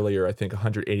said earlier, I think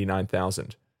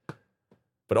 189,000.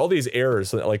 But all these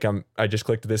errors, like I just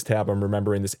clicked this tab, I'm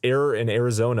remembering this error in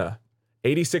Arizona.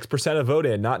 86% of vote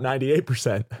in, not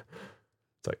 98%.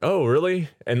 It's like, oh, really?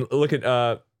 And look at,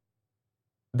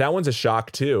 that one's a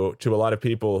shock too, to a lot of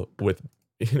people with,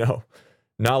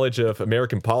 knowledge of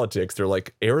American politics. They're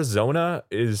like, Arizona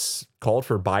is called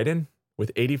for Biden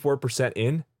with 84%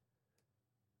 in.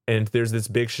 And there's this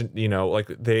big, like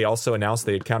they also announced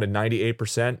they had counted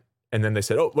 98%. And then they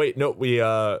said, oh, wait,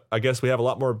 no, I guess we have a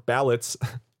lot more ballots.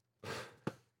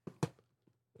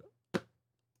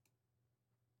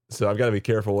 So I've got to be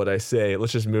careful what I say.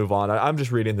 Let's just move on. I'm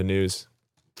just reading the news.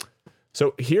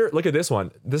 So here, look at this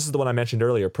one. This is the one I mentioned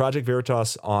earlier. Project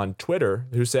Veritas on Twitter,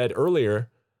 who said earlier,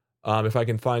 if I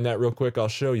can find that real quick, I'll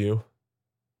show you.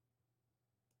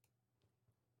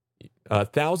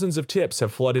 Thousands of tips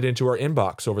have flooded into our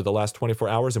inbox over the last 24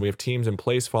 hours, and we have teams in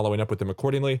place following up with them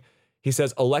accordingly. He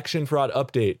says, election fraud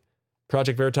update.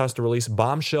 Project Veritas to release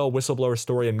bombshell whistleblower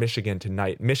story in Michigan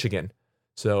tonight. Michigan.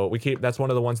 So that's one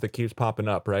of the ones that keeps popping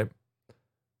up, right?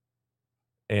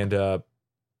 And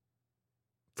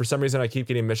for some reason, I keep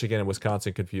getting Michigan and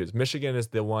Wisconsin confused. Michigan is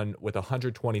the one with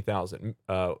 120,000.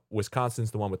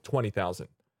 Wisconsin's the one with 20,000,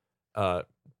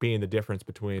 being the difference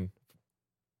between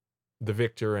the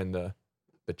victor and the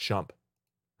chump.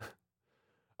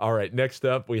 All right, next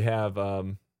up we have.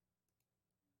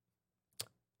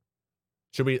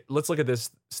 Let's look at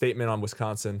this statement on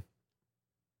Wisconsin.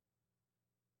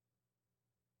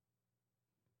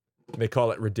 They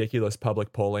call it ridiculous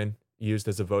public polling used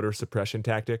as a voter suppression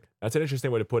tactic. That's an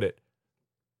interesting way to put it.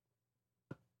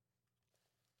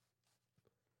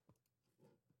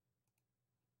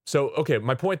 So, okay,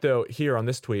 my point though here on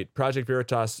this tweet, Project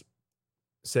Veritas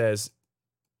says,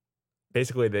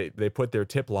 basically they put their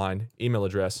tip line, email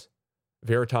address,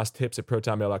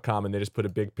 veritastips@protonmail.com, and they just put a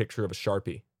big picture of a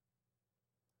Sharpie.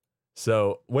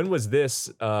 So when was this?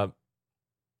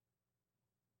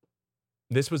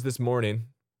 This was this morning.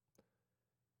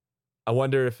 I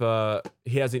wonder if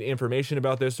he has any information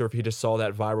about this, or if he just saw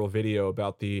that viral video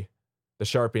about the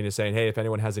Sharpie and is saying, hey, if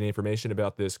anyone has any information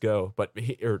about this, go.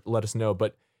 Or let us know.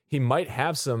 But he might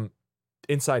have some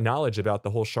inside knowledge about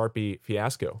the whole Sharpie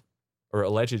fiasco, or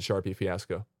alleged Sharpie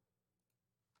fiasco.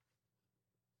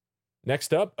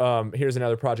 Next up, here's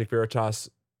another Project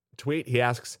Veritas tweet. He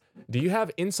asks, do you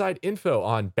have inside info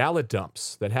on ballot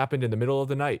dumps that happened in the middle of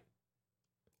the night?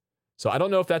 So I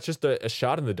don't know if that's just a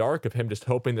shot in the dark of him just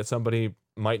hoping that somebody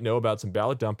might know about some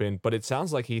ballot dumping, but it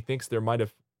sounds like he thinks there might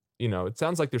have, it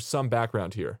sounds like there's some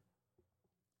background here.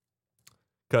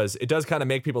 Because it does kind of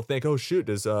make people think, oh shoot,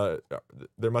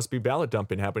 there must be ballot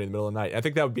dumping happening in the middle of the night. I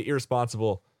think that would be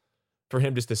irresponsible for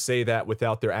him just to say that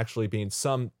without there actually being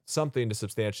something to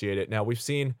substantiate it. Now, we've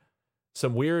seen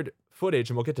some weird footage,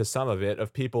 and we'll get to some of it,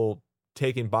 of people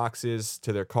taking boxes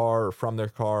to their car or from their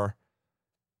car,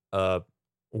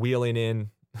 wheeling in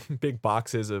big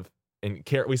boxes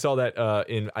we saw that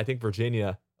in, I think,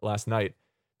 Virginia last night.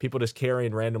 People just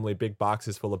carrying randomly big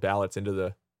boxes full of ballots into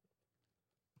the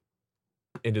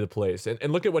place.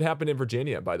 And look at what happened in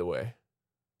Virginia, by the way.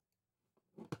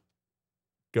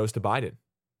 Goes to Biden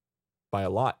by a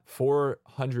lot.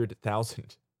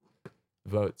 400,000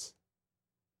 votes.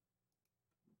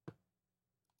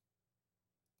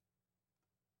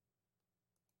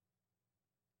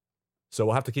 So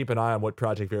we'll have to keep an eye on what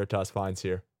Project Veritas finds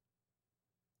here.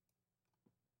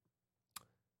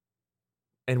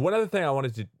 And one other thing I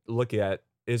wanted to look at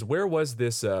is, where was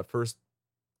this first?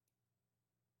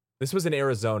 This was in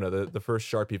Arizona, the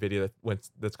first Sharpie video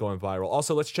that's going viral.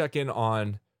 Also, let's check in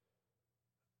on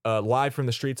live from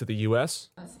the streets of the U.S.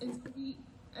 We,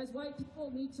 as white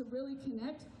people, need to really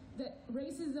connect that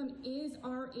racism is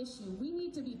our issue. We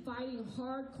need to be fighting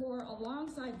hardcore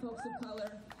alongside folks of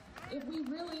color if we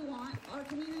really want our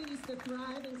communities to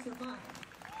thrive and survive.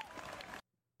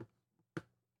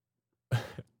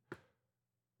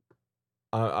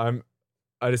 I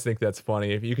just think that's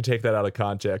funny. If you could take that out of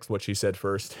context, what she said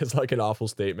first is like an awful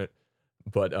statement,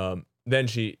 but then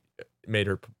she made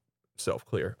herself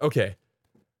clear. Okay,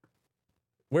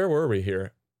 where were we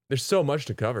here? There's so much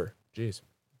to cover. Jeez.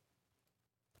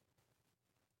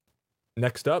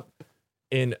 Next up,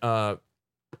 in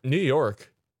New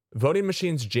York, voting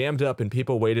machines jammed up and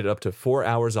people waited up to 4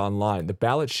 hours online. The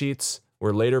ballot sheets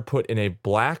were later put in a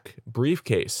black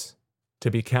briefcase to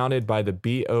be counted by the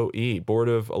BOE, Board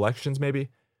of Elections, maybe?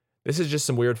 This is just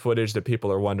some weird footage that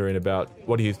people are wondering about.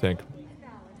 What do you think?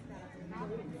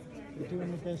 They're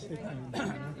doing the best they can.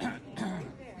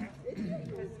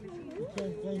 You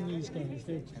can't blame these guys.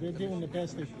 They're doing the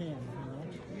best they can,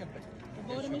 The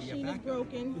voting machine is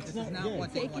broken. It's not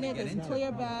what they taking it as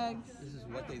clear bags. This is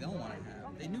what they don't want to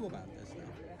have. They knew about this,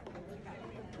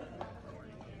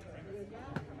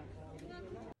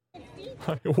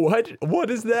 though.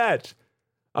 What is that?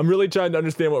 I'm really trying to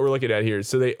understand what we're looking at here.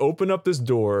 So they open up this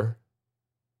door,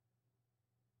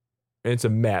 and it's a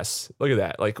mess. Look at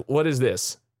that. Like, what is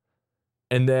this?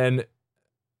 And then,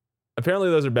 apparently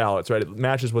those are ballots, right? It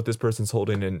matches what this person's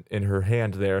holding in her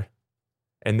hand there.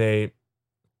 And they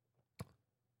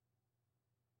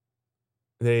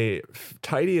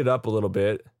tidy it up a little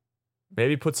bit,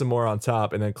 maybe put some more on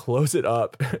top, and then close it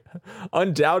up.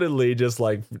 Undoubtedly just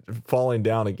like falling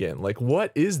down again. Like,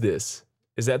 what is this?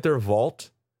 Is that their vault?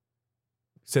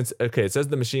 Okay, it says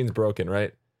the machine's broken,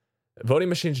 right? Voting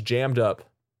machine's jammed up.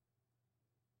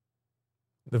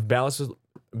 The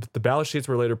ballot sheets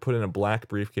were later put in a black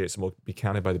briefcase and will be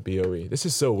counted by the BOE. This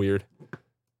is so weird.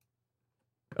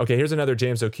 Okay, here's another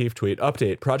James O'Keefe tweet.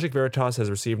 Update. Project Veritas has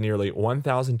received nearly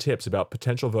 1,000 tips about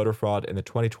potential voter fraud in the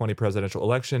 2020 presidential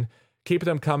election. Keep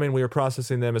them coming. We are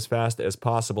processing them as fast as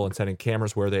possible and sending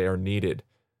cameras where they are needed.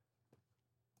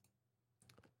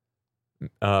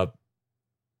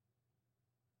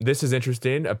 This is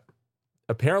interesting.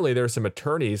 Apparently, there are some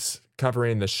attorneys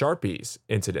covering the Sharpies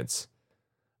incidents.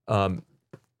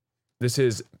 This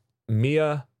is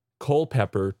Mia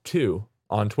Culpepper 2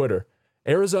 on Twitter.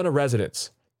 Arizona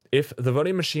residents, if the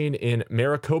voting machine in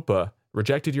Maricopa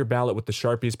rejected your ballot with the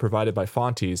Sharpies provided by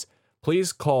Fontes,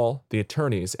 please call the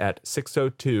attorneys at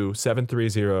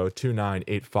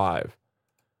 602-730-2985.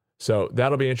 So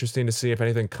that'll be interesting to see if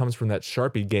anything comes from that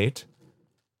Sharpie gate.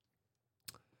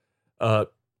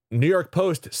 New York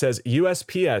Post says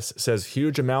USPS says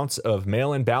huge amounts of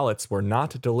mail-in ballots were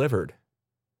not delivered.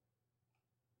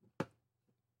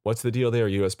 What's the deal there,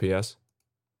 USPS?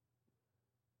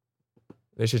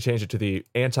 They should change it to the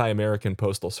Anti-American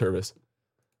Postal Service.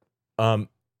 So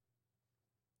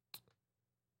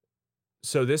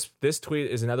this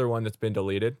tweet is another one that's been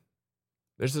deleted.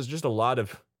 There's just a lot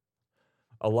of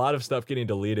stuff getting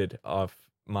deleted off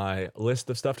my list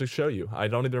of stuff to show you. I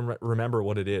don't even remember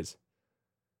what it is.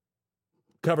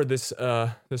 Covered this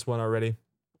one already.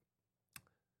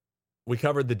 We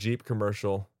covered the Jeep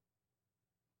commercial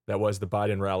that was the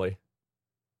Biden rally.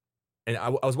 And I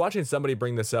was watching somebody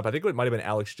bring this up. I think it might have been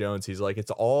Alex Jones. He's like,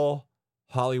 it's all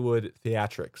Hollywood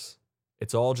theatrics.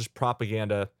 It's all just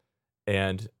propaganda.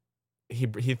 And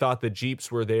he thought the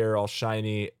Jeeps were there all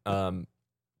shiny to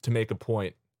make a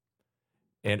point.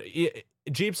 And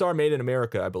Jeeps are made in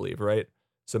America, I believe, right?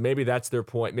 So maybe that's their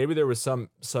point. Maybe there was some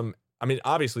I mean,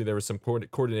 obviously there was some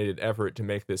coordinated effort to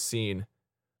make this scene,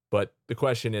 but the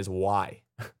question is why?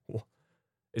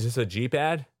 Is this a Jeep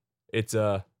ad? It's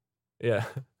yeah.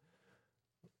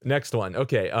 Next one.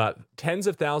 Okay. Tens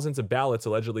of thousands of ballots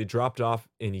allegedly dropped off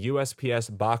in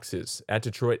USPS boxes at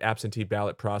Detroit Absentee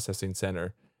Ballot Processing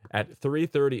Center at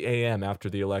 3:30 a.m. after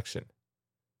the election.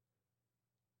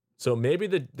 So maybe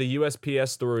the USPS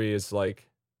story is like,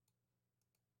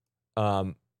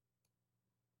 not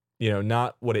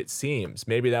what it seems.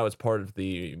 Maybe that was part of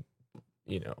the,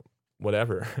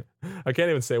 whatever. I can't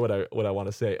even say what I want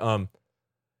to say.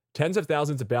 Tens of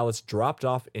thousands of ballots dropped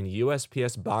off in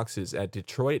USPS boxes at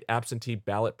Detroit Absentee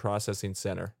Ballot Processing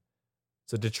Center.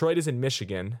 So Detroit is in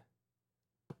Michigan.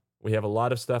 We have a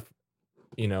lot of stuff,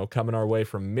 coming our way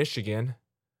from Michigan.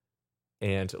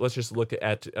 And let's just look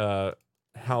at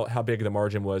how big the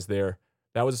margin was there.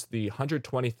 That was the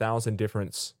 120,000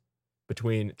 difference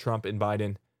between Trump and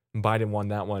Biden. Biden won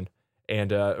that one.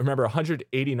 And remember,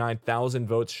 189,000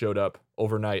 votes showed up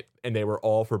overnight, and they were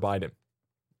all for Biden.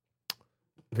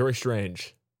 Very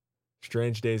strange.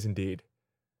 Strange days indeed.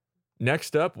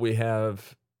 Next up, we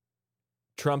have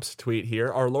Trump's tweet here.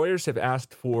 Our lawyers have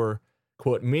asked for,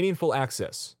 quote, meaningful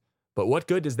access. But what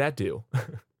good does that do?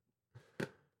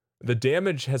 The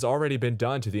damage has already been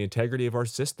done to the integrity of our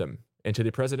system and to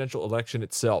the presidential election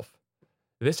itself.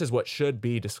 This is what should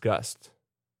be discussed.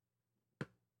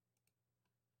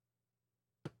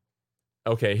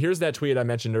 Okay, here's that tweet I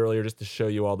mentioned earlier just to show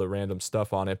you all the random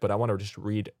stuff on it, but I want to just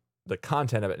read the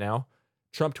content of it now.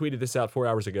 Trump tweeted this out 4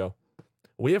 hours ago.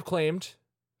 We have claimed,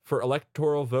 for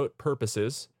electoral vote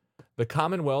purposes, the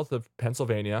Commonwealth of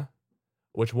Pennsylvania,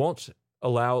 which won't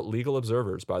allow legal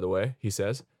observers, by the way, he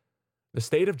says, the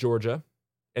state of Georgia,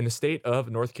 and the state of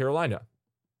North Carolina.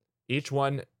 Each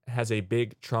one has a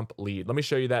big Trump lead. Let me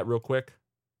show you that real quick.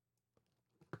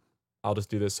 I'll just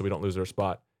do this so we don't lose our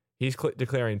spot. He's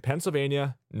declaring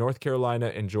Pennsylvania, North Carolina,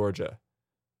 and Georgia.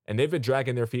 And they've been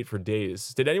dragging their feet for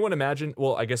days. Did anyone imagine?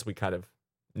 Well, I guess we kind of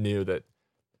knew that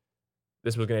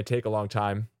this was going to take a long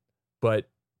time. But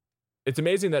it's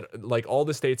amazing that like all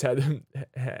the states had,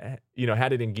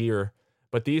 had it in gear.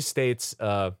 But these states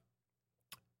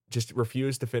just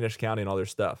refused to finish counting all their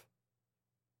stuff.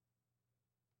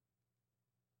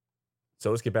 So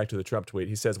let's get back to the Trump tweet.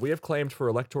 He says, we have claimed for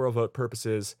electoral vote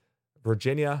purposes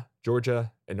Virginia,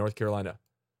 Georgia, and North Carolina.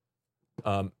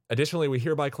 Additionally, we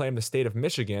hereby claim the state of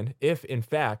Michigan if, in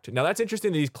fact, now that's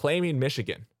interesting that he's claiming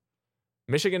Michigan.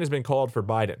 Michigan has been called for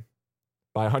Biden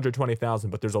by 120,000,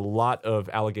 but there's a lot of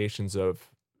allegations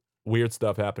of weird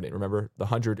stuff happening. Remember the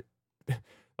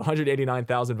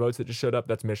 189,000 votes that just showed up?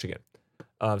 That's Michigan.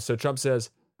 So Trump says,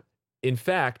 in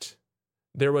fact,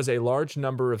 there was a large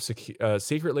number of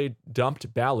secretly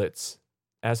dumped ballots,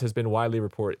 as has been widely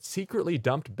reported. Secretly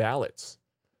dumped ballots.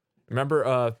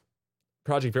 Remember,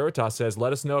 Project Veritas says,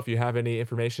 let us know if you have any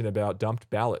information about dumped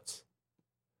ballots.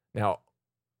 Now,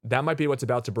 that might be what's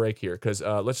about to break here, because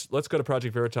let's go to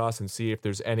Project Veritas and see if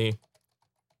there's any.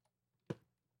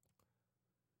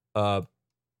 Let's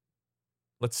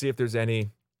see if there's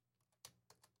any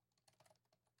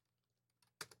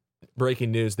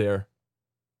breaking news there,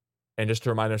 and just to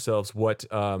remind ourselves what.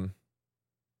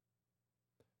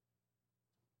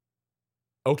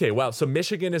 Okay, wow. So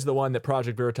Michigan is the one that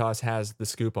Project Veritas has the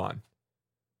scoop on.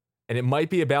 And it might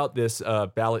be about this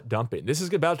ballot dumping. This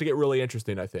is about to get really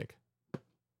interesting, I think.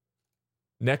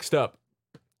 Next up,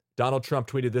 Donald Trump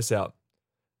tweeted this out.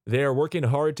 They are working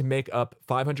hard to make up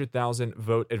 500,000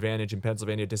 vote advantage in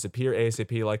Pennsylvania disappear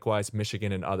ASAP, likewise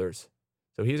Michigan and others.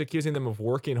 So he's accusing them of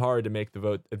working hard to make the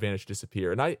vote advantage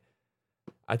disappear. And I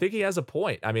think he has a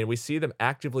point. I mean, we see them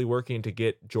actively working to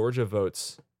get Georgia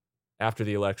votes after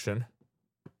the election,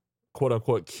 quote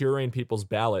unquote, curing people's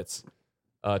ballots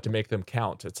to make them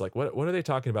count. It's like, what are they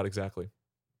talking about exactly?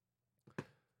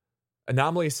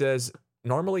 Anomaly says,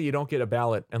 normally you don't get a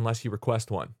ballot unless you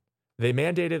request one. They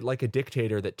mandated like a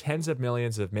dictator that tens of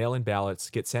millions of mail-in ballots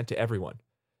get sent to everyone.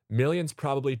 Millions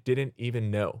probably didn't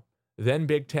even know. Then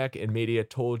big tech and media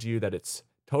told you that it's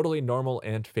totally normal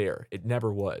and fair. It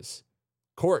never was.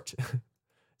 Court.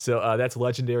 So that's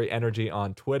Legendary Energy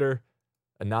on Twitter.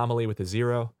 Anomaly with a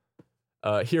 0.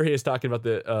 Here he is talking about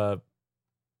the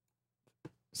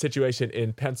situation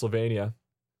in Pennsylvania.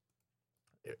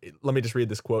 Let me just read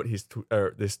this quote.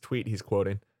 This tweet he's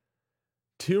quoting.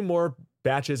 2 more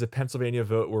batches of Pennsylvania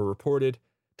vote were reported.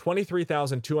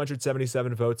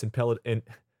 23,277 votes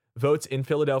votes in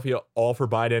Philadelphia, all for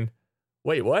Biden.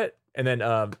 Wait, what? And then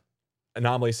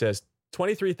Anomaly says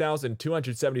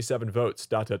 23,277 votes. ...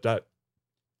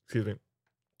 Excuse me.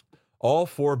 All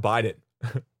for Biden.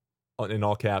 In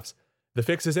all caps. The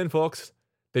fix is in, folks.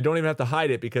 They don't even have to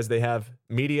hide it because they have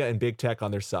media and big tech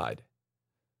on their side.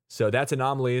 So that's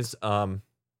Anomaly's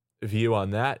view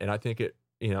on that. And I think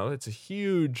it's a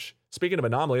huge, speaking of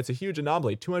anomaly, it's a huge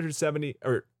anomaly.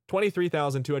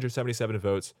 23,277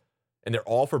 votes. And they're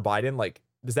all for Biden. Like,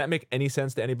 does that make any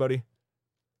sense to anybody?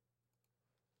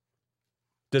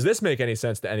 Does this make any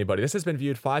sense to anybody? This has been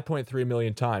viewed 5.3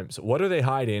 million times. What are they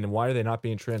hiding and why are they not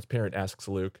being transparent, asks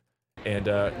Luke. And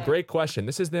great question.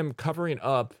 This is them covering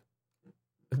up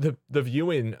the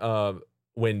viewing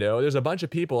window. There's a bunch of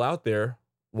people out there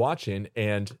watching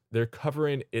and they're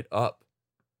covering it up.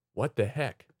 What the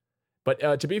heck?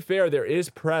 But to be fair, there is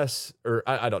press, or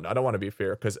I don't know. I don't want to be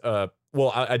fair because, I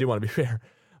do want to be fair,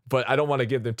 but I don't want to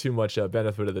give them too much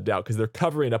benefit of the doubt because they're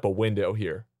covering up a window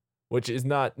here, which is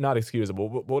not excusable.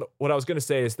 What I was going to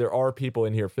say is there are people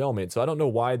in here filming, so I don't know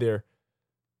why they're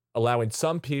allowing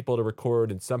some people to record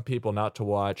and some people not to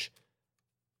watch.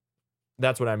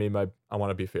 That's what I mean by I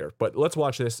want to be fair. But let's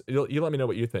watch this. You let me know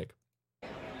what you think.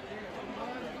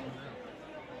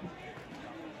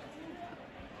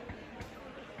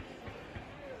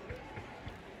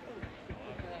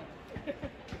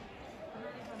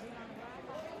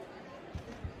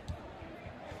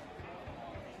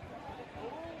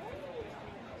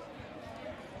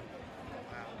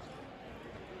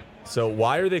 So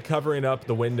why are they covering up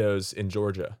the windows in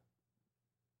Georgia?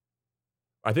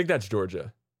 I think that's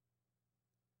Georgia.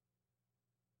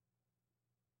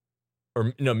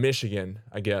 Or no, Michigan,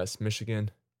 I guess.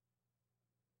 Michigan.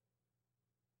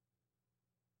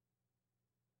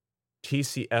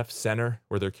 TCF Center,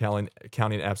 where they're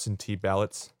counting absentee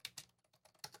ballots.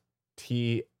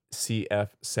 TCF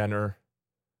Center.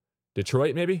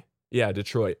 Detroit, maybe? Yeah,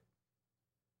 Detroit.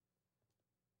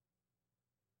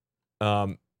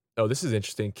 Oh, this is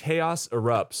interesting. Chaos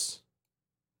erupts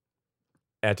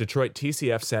at Detroit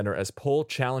TCF Center as poll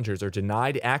challengers are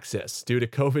denied access due to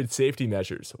COVID safety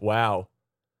measures. Wow.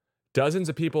 Dozens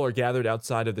of people are gathered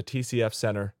outside of the TCF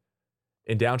Center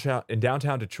in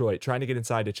downtown Detroit, trying to get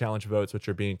inside to challenge votes, which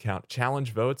are being counted.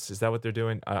 Challenge votes? Is that what they're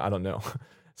doing? I don't know.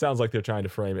 Sounds like they're trying to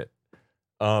frame it.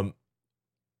 Let's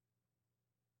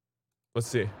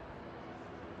see.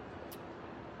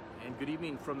 And good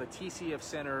evening from the TCF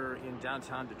Center in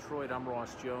downtown Detroit. I'm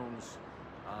Ross Jones,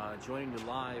 joining you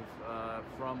live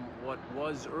from what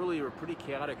was earlier a pretty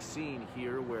chaotic scene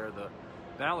here where the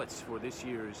ballots for this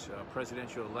year's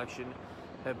presidential election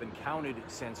have been counted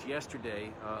since yesterday.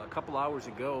 A couple hours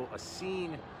ago, a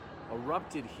scene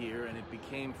erupted here and it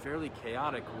became fairly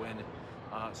chaotic when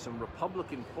some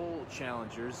Republican poll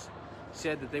challengers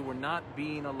said that they were not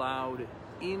being allowed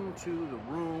into the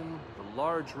room, the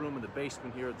large room in the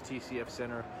basement here at the TCF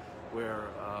Center where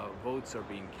votes are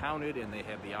being counted and they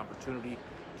have the opportunity to...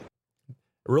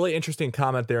 Really interesting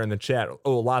comment there in the chat.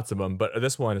 Oh, lots of them, but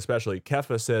this one especially.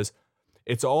 Kefa says,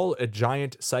 it's all a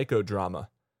giant psychodrama.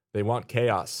 They want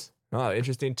chaos. Oh,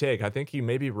 interesting take. I think he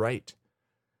may be right.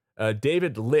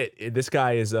 David Litt, this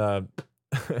guy is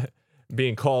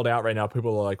being called out right now.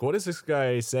 People are like, what is this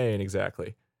guy saying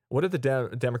exactly? What are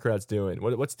the Democrats doing?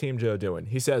 What's Team Joe doing?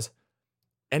 He says,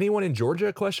 anyone in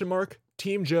Georgia, ?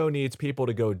 Team Joe needs people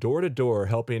to go door to door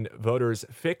helping voters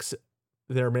fix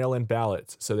their mail-in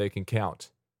ballots so they can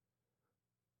count.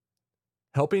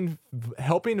 Helping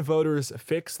voters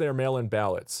fix their mail-in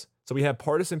ballots. So we have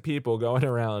partisan people going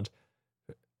around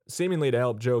seemingly to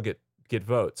help Joe get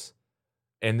votes.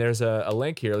 And there's a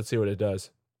link here. Let's see what it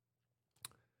does.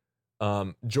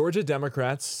 Georgia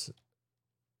Democrats,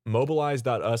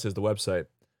 mobilize.us is the website.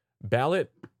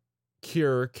 Ballot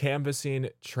Cure Canvassing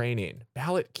Training.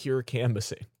 Ballot Cure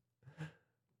Canvassing.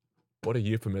 What a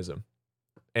euphemism.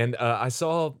 And I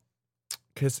saw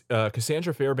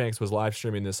Cassandra Fairbanks was live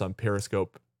streaming this on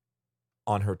Periscope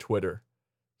on her Twitter.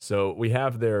 So we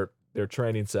have their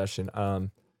training session.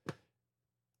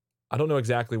 I don't know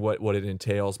exactly what it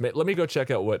entails. Let me go check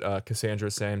out what Cassandra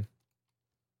is saying.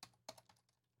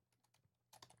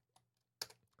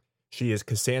 She is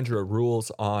Cassandra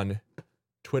Rules on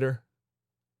Twitter.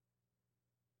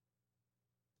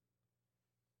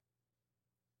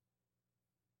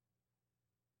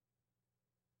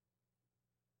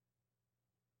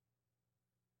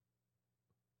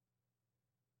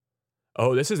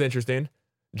 Oh, this is interesting.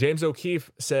 James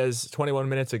O'Keefe says 21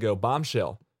 minutes ago,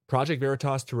 bombshell. Project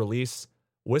Veritas to release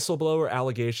whistleblower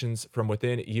allegations from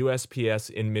within USPS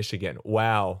in Michigan.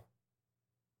 Wow.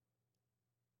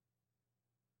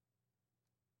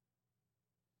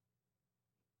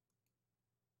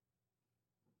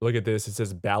 Look at this. It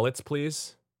says ballots,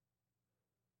 please.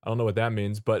 I don't know what that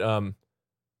means, but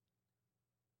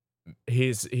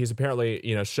he's apparently,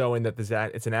 showing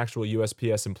that it's an actual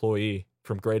USPS employee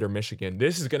from Greater Michigan.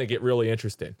 This is going to get really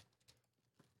interesting.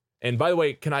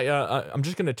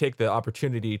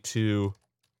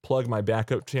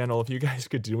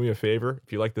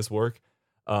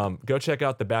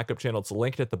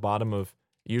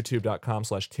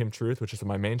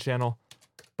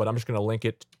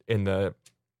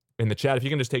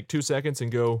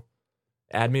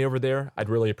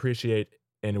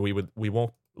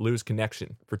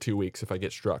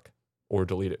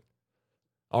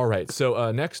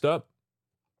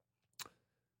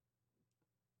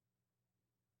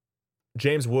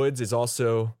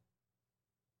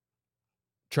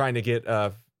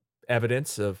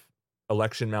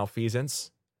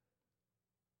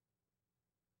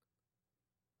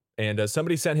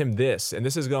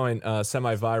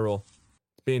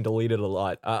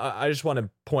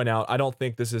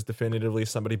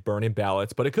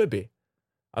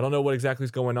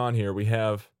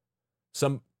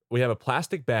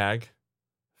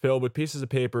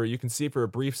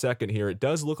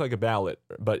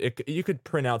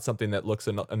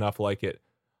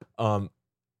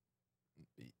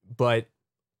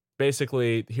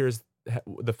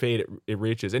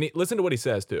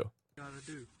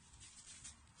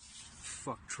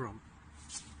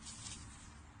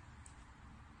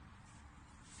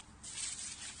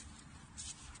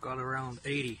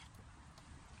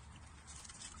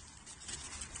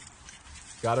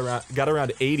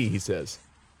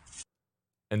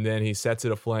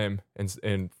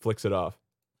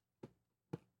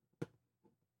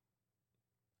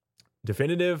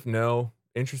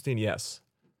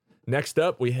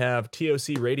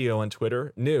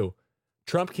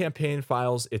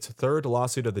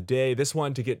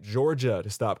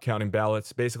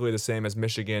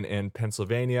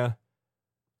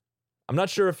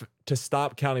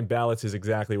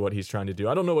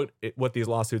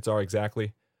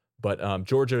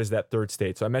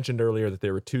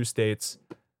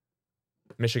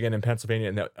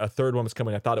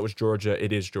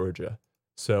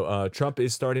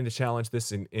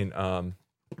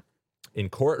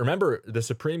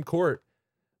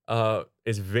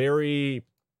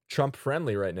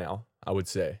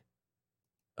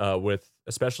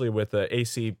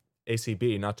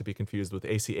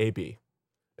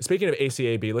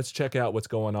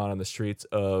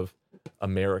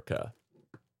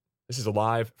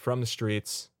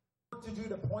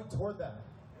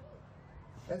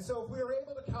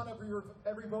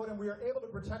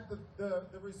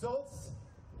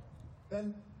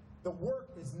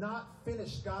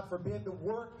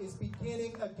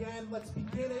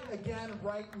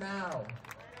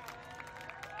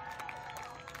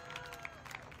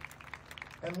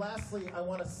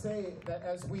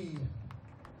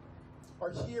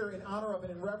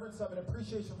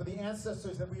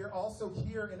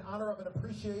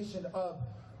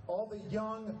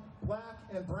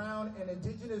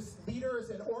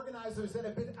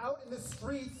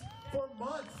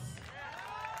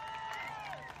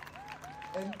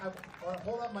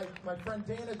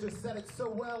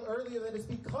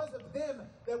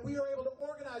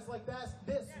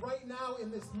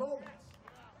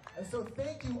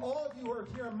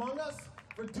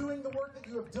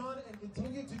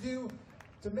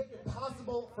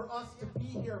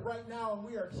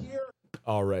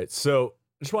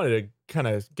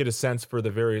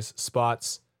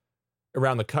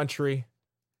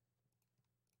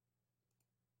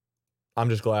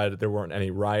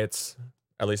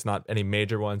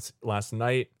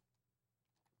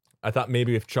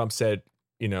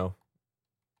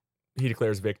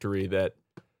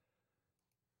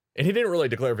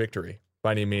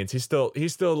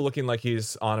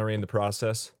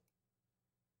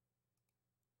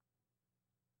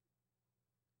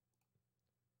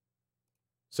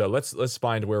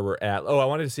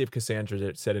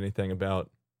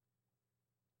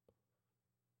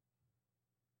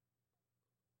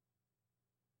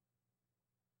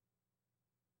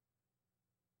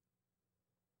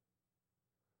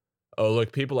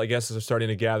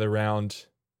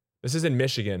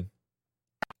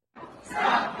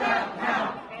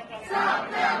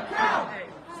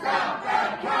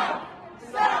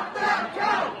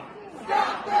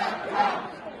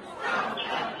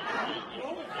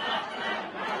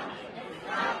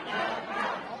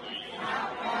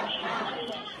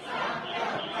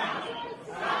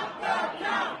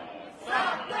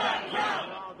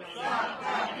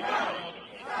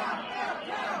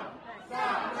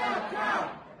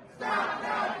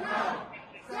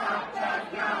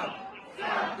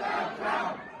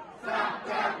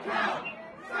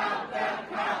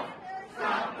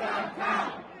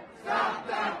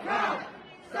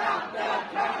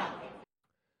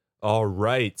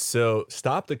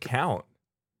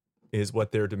 is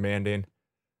what they're demanding.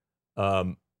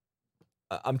 I'm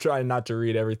trying not to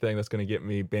read everything that's going to get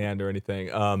me banned or anything.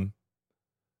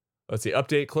 Let's see.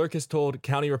 Update. Clerk has told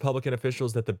county Republican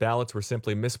officials that the ballots were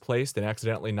simply misplaced and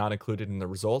accidentally not included in the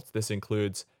results. This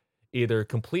includes either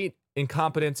complete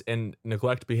incompetence and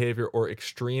neglect behavior or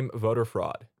extreme voter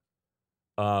fraud.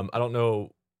 I don't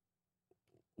know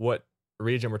what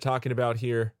region we're talking about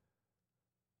here.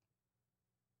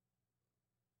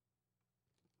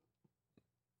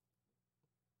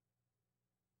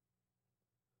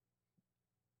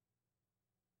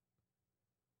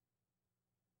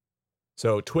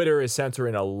 So Twitter is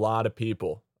censoring a lot of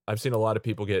people. I've seen a lot of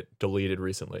people get deleted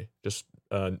recently. Just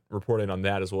reporting on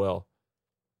that as well.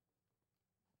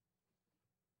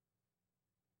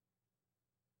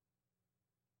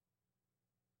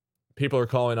 People are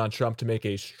calling on Trump to make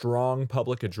a strong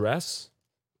public address.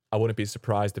 I wouldn't be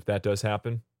surprised if that does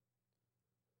happen.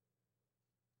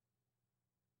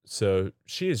 So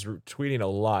she is tweeting a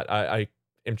lot. I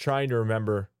am trying to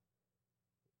remember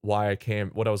what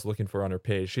I was looking for on her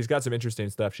page. She's got some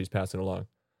interesting stuff she's passing along.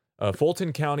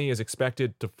 Fulton County is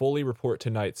expected to fully report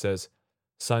tonight, says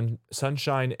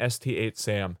Sunshine ST8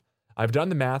 Sam. I've done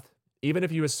the math. Even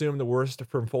if you assume the worst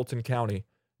from Fulton County,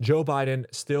 Joe Biden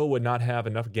still would not have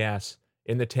enough gas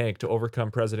in the tank to overcome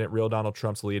President real Donald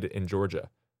Trump's lead in Georgia.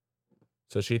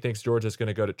 So she thinks Georgia's going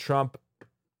to go to Trump.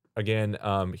 Again,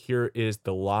 here is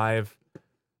the live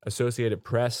Associated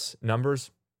Press numbers.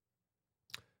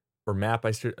 Or map.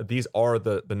 These are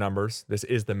the numbers. This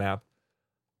is the map.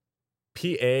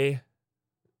 PA,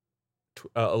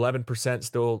 11%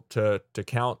 still to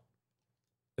count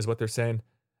is what they're saying.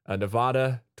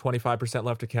 Nevada, 25%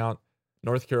 left to count.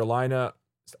 North Carolina,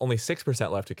 only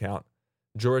 6% left to count.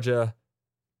 Georgia,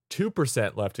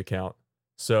 2% left to count.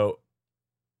 So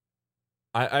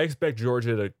I expect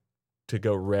Georgia to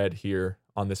go red here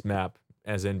on this map,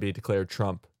 as in be declared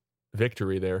Trump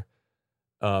victory there.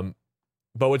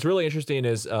 But what's really interesting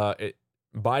is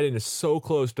Biden is so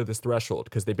close to this threshold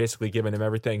because they basically given him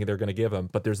everything they're going to give him.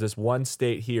 But there's this one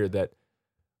state here that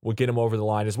will get him over the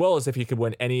line, as well as if he could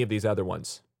win any of these other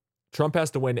ones. Trump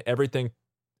has to win everything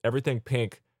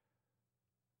pink,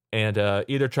 and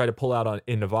either try to pull out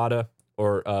in Nevada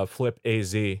or flip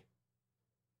Arizona,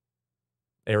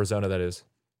 that is.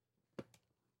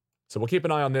 So we'll keep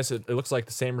an eye on this. It looks like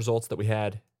the same results that we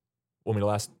had when we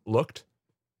last looked.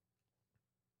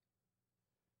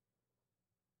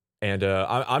 And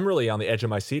I'm really on the edge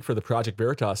of my seat for the Project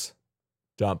Veritas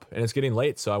dump. And it's getting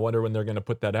late, so I wonder when they're going to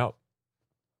put that out.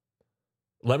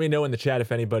 Let me know in the chat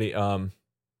if anybody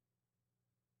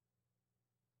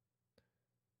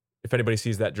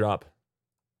sees that drop.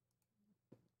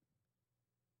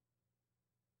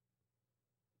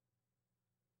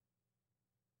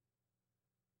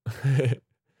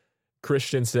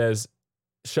 Christian says,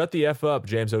 shut the F up,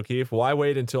 James O'Keefe. Why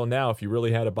wait until now if you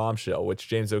really had a bombshell? Which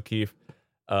James O'Keefe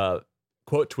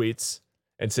quote tweets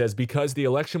and says, because the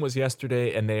election was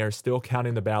yesterday and they are still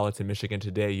counting the ballots in Michigan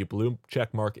today, you blue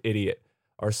checkmark idiot.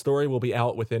 Our story will be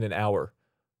out within an hour.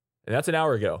 And that's an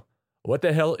hour ago. What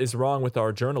the hell is wrong with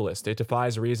our journalist? It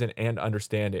defies reason and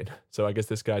understanding. So I guess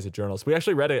this guy's a journalist. We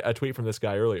actually read a tweet from this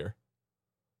guy earlier.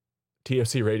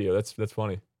 TFC Radio. That's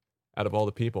funny. Out of all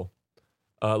the people.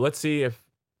 Let's see if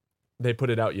they put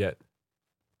it out yet.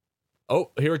 Oh,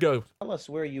 here we go. Tell us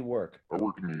where you work. I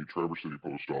work in the Traverse City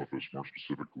Post Office, more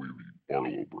specifically the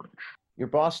Barlow branch. Your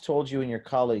boss told you and your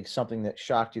colleagues something that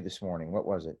shocked you this morning. What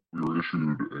was it? We were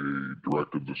issued a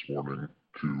directive this morning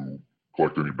to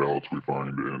collect any ballots we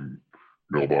find in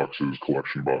mailboxes,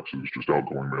 collection boxes, just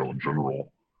outgoing mail in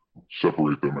general,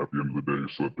 separate them at the end of the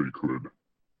day so that they could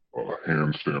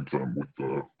hand stamp them with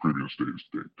the previous day's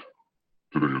date.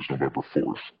 Today is November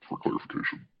 4th, for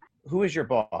clarification. Who is your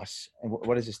boss, and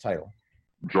what is his title?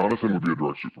 Jonathan would be a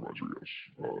direct supervisor, yes.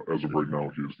 As of right now,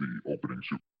 he is the opening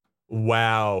supervisor.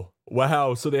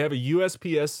 Wow. So they have a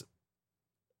USPS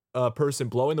person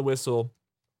blowing the whistle,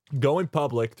 going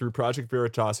public through Project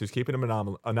Veritas, who's keeping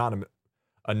him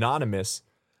anonymous,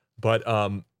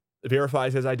 but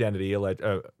verifies his identity,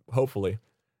 hopefully.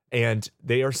 And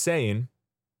they are saying,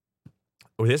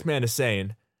 or this man is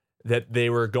saying, that they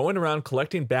were going around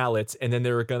collecting ballots and then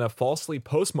they were going to falsely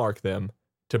postmark them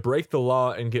to break the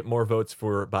law and get more votes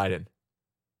for Biden.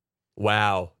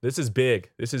 Wow, this is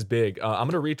big. I'm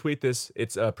going to retweet this.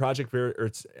 It's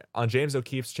it's on James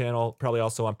O'Keefe's channel, probably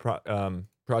also on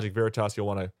Project Veritas. You'll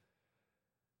want to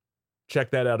check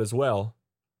that out as well.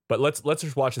 But let's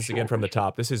just watch this again from the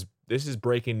top. This is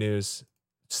breaking news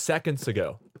seconds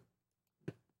ago.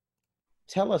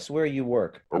 Tell us where you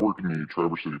work. I work in the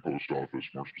Traverse City Post Office,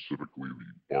 more specifically the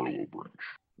Barlow branch.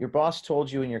 Your boss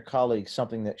told you and your colleagues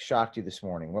something that shocked you this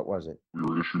morning. What was it? We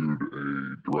were issued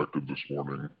a directive this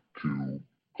morning to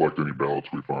collect any ballots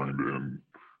we find in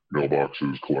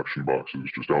mailboxes, collection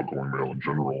boxes, just outgoing mail in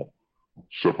general,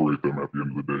 separate them at the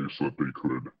end of the day so that they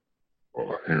could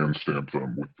hand stamp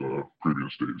them with the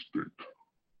previous day's date.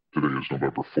 Today is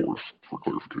November 4th, for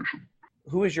clarification.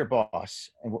 Who is your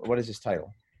boss, and what is his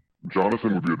title?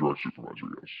 Jonathan would be a direct supervisor,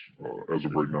 yes. As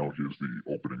of right now, he is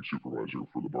the opening supervisor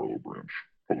for the Barlow Branch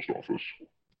Post Office.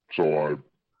 So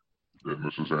and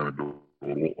this is anecdotal,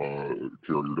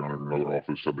 carrier down in another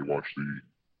office said they watched the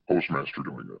postmaster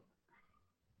doing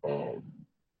it.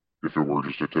 If it were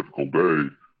just a typical day,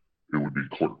 it would be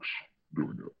clerks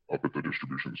doing it up at the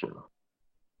distribution center.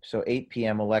 So 8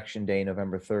 p.m. Election Day,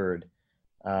 November 3rd.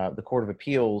 The Court of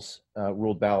Appeals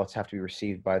ruled ballots have to be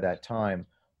received by that time.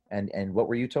 And what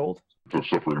were you told? To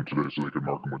separate them today so they could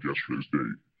mark them with yesterday's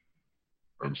date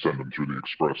and send them through the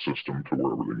express system to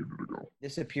wherever they needed to go.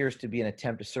 This appears to be an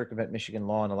attempt to circumvent Michigan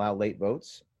law and allow late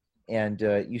votes. And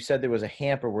you said there was a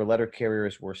hamper where letter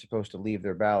carriers were supposed to leave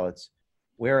their ballots.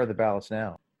 Where are the ballots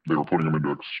now? They were putting them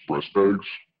into express bags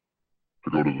to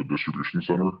go to the distribution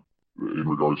center. In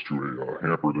regards to a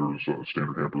hamper, there's a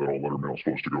standard hamper that all letter mail is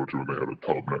supposed to go to, and they had a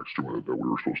tub next to it that we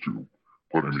were supposed to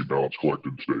put any ballots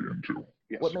collected today into.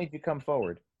 Yes. What made you come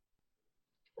forward?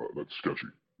 That's sketchy.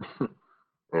 I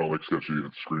don't like sketchy.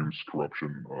 It screams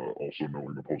corruption. Also,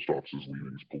 knowing the post office's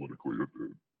leanings politically, it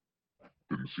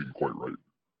didn't seem quite right.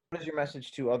 What is your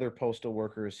message to other postal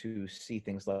workers who see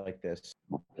things like this?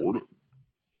 Report it.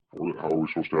 How are we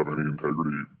supposed to have any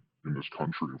integrity in this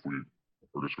country if we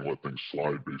are just going to let things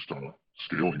slide based on a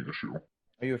scaling issue?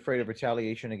 Are you afraid of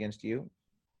retaliation against you?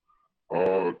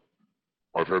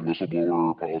 I've had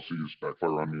whistleblower policies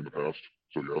backfire on me in the past,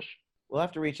 so yes. We'll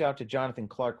have to reach out to Jonathan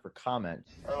Clark for comment.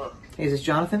 Hey, is this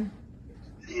Jonathan?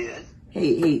 Yes.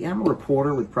 Hey, I'm a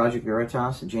reporter with Project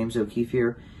Veritas, James O'Keefe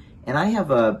here, and I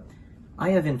have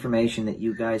information that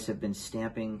you guys have been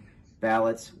stamping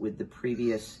ballots with the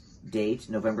previous date,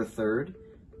 November 3rd.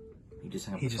 He just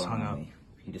hung up the phone on me.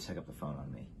 He just hung up the phone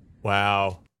on me.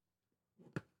 Wow.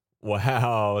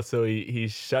 So he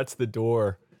shuts the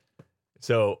door.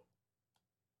 So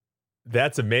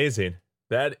that's amazing.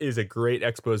 That is a great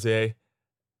expose.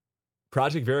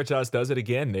 Project Veritas does it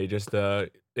again. They just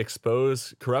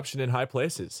expose corruption in high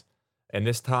places. And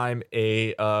this time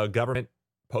a government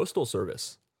postal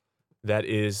service that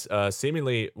is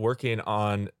seemingly working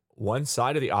on one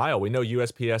side of the aisle. We know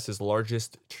USPS's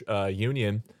largest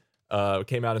union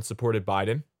came out and supported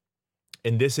Biden.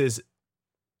 And this is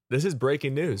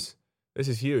breaking news. This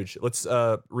is huge. Let's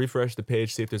refresh the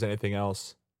page, see if there's anything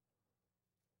else.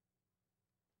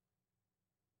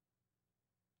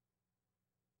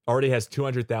 Already has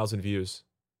 200,000 views.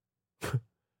 It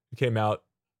came out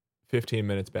 15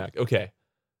 minutes back. Okay,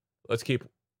 let's keep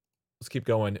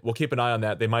going. We'll keep an eye on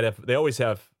that. They always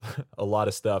have a lot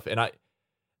of stuff. And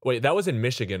wait, that was in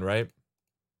Michigan, right?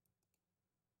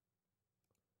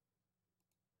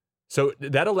 So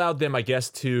that allowed them, I guess,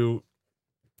 to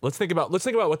let's think about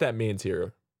what that means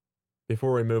here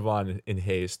before we move on in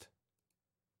haste.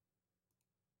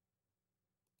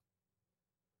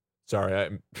 Sorry,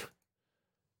 I'm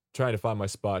trying to find my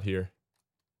spot here.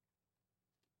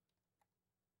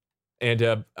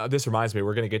 And this reminds me,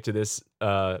 we're going to get to this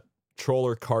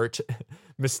troller cart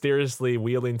mysteriously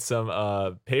wheeling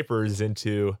some papers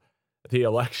into the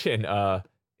election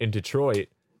in Detroit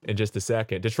in just a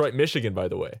second. Detroit, Michigan, by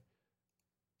the way.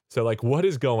 So, like, what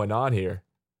is going on here?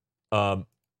 And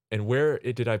where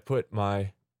did I put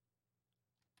my...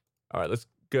 All right, let's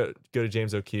go to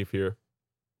James O'Keefe here.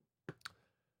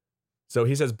 So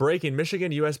he says, breaking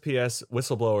Michigan USPS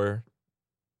whistleblower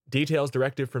details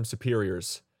directive from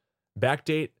superiors.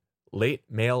 Backdate late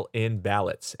mail-in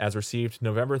ballots as received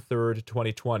November 3rd,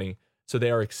 2020, so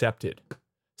they are accepted.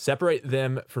 Separate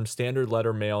them from standard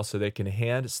letter mail so they can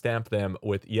hand stamp them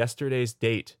with yesterday's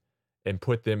date and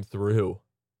put them through.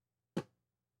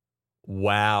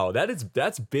 Wow,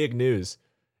 that's big news.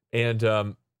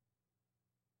 And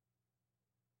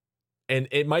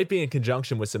it might be in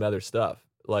conjunction with some other stuff.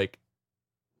 Like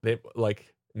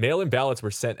mail-in ballots were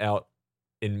sent out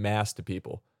in mass to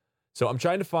people. So I'm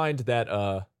trying to find that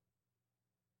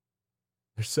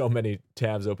there's so many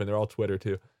tabs open. They're all Twitter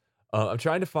too. I'm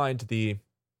trying to find the...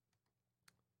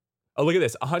 Oh, look at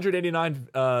this.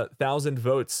 189,000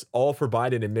 votes, all for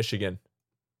Biden in Michigan.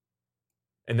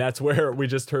 And that's where we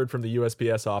just heard from the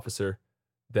USPS officer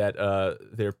that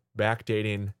they're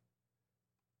backdating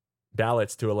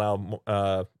ballots to allow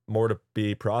more to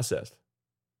be processed.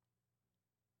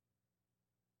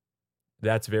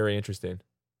 That's very interesting.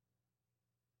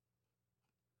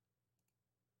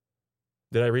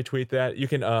 Did I retweet that? You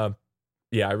can,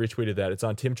 yeah, I retweeted that. It's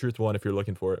on Tim Truth 1 if you're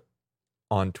looking for it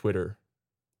on Twitter.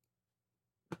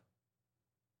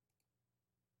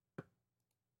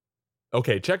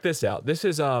 Okay, check this out. This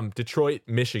is Detroit,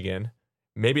 Michigan.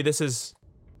 Maybe this is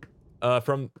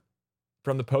from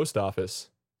the post office,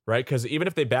 right? Because even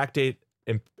if they backdate,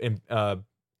 if they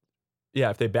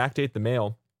backdate the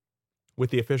mail with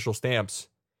the official stamps,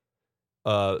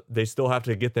 they still have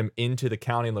to get them into the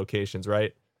counting locations,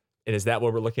 right? And is that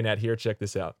what we're looking at here? Check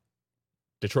this out.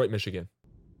 Detroit, Michigan.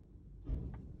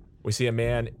 We see a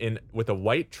man with a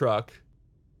white truck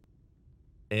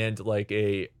and like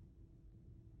a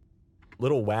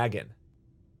little wagon.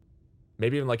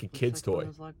 Maybe even like a kid's toy.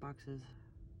 Those lock boxes.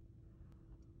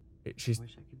 I wish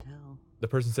I could tell. The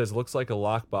person says, looks like a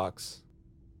lockbox.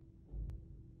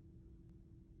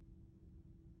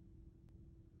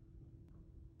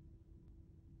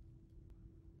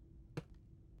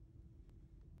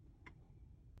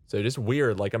 So just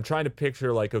weird. Like I'm trying to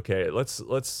picture like, okay,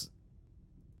 let's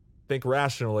think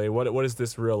rationally. What is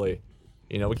this really?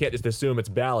 You know, we can't just assume it's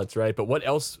ballots, right? But what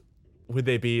else would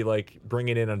they be like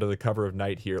bringing in under the cover of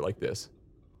night here like this?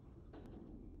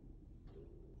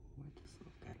 Where does this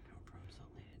little guy come from so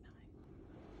late at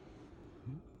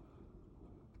night?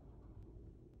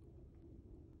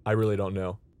 I really don't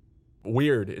know.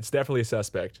 Weird. It's definitely a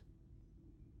suspect.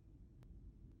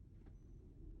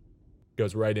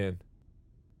 Goes right in.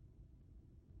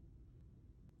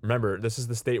 Remember, this is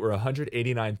the state where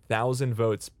 189,000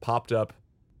 votes popped up,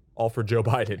 all for Joe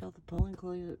Biden. Well, the polling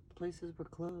places were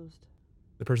closed.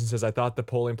 The person says, I thought the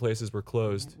polling places were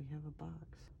closed. We have a box.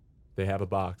 They have a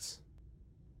box.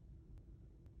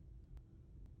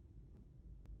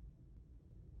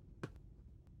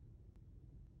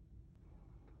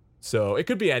 So it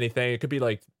could be anything. It could be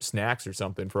like snacks or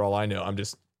something for all I know. I'm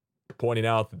just pointing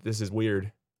out that this is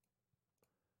weird.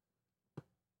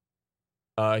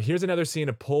 Here's another scene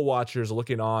of poll watchers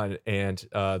looking on and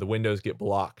the windows get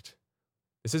blocked.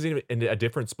 This isn't even in a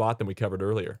different spot than we covered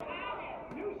earlier.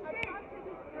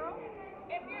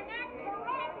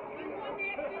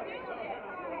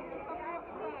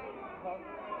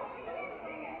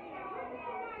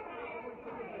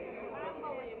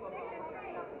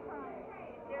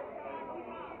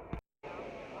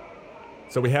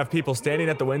 So we have people standing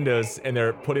at the windows and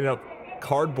they're putting up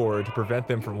cardboard to prevent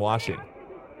them from watching.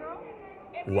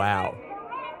 Wow.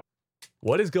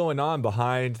 What is going on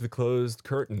behind the closed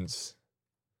curtains?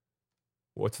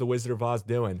 What's the Wizard of Oz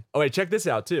doing? Oh, wait, check this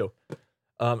out too.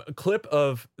 A clip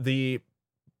of the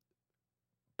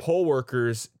poll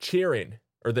workers cheering,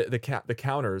 or the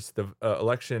counters, the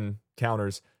election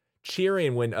counters,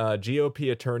 cheering when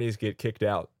GOP attorneys get kicked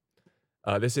out.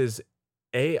 This is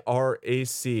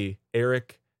ARAC,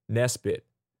 Eric Nesbitt,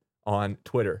 on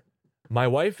Twitter. My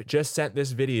wife just sent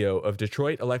this video of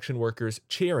Detroit election workers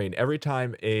cheering every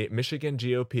time a Michigan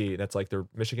GOP, that's like the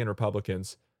Michigan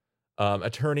Republicans,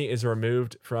 attorney is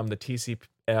removed from the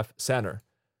TCF Center,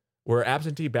 where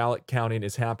absentee ballot counting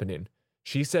is happening.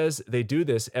 She says they do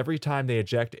this every time they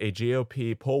eject a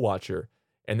GOP poll watcher,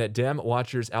 and that Dem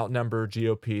watchers outnumber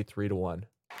GOP 3-1.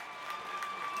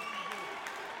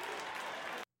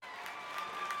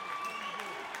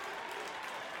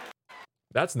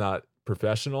 That's not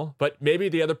professional, but maybe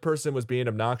the other person was being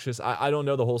obnoxious. I don't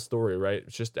know the whole story, right?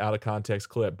 It's just out of context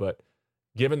clip, but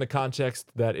given the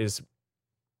context that is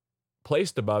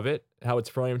placed above it, how it's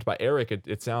framed by Eric,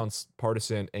 it sounds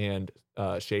partisan and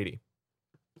shady.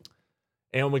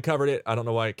 And when we covered it, I don't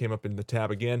know why it came up in the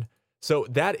tab again. So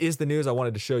that is the news I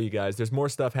wanted to show you guys. There's more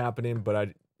stuff happening, but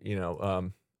I,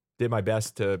 did my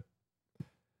best to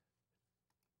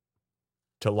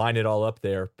line it all up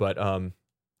there. But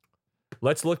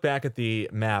let's look back at the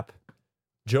map.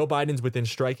 Joe Biden's within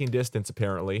striking distance,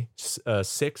 apparently.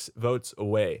 6 votes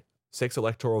away. 6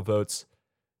 electoral votes.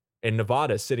 And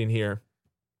Nevada sitting here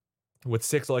with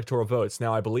 6 electoral votes.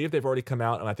 Now, I believe they've already come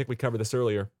out, and I think we covered this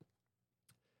earlier.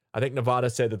 I think Nevada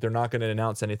said that they're not going to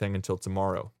announce anything until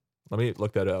tomorrow. Let me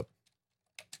look that up.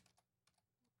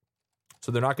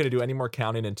 So they're not going to do any more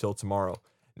counting until tomorrow.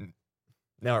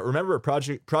 Now, remember,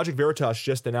 Project Veritas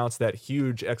just announced that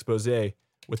huge expose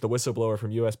with the whistleblower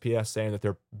from USPS saying that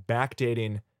they're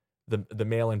backdating the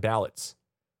mail-in ballots.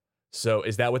 So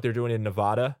is that what they're doing in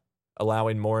Nevada,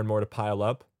 allowing more and more to pile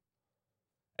up?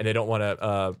 And they don't want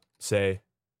to say...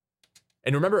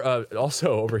 And remember,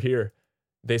 also over here,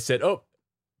 they said, oh,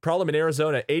 problem in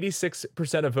Arizona,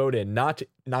 86% of vote in, not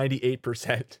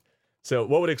 98%. So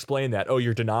what would explain that? Oh,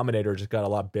 your denominator just got a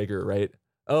lot bigger, right?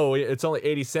 Oh, it's only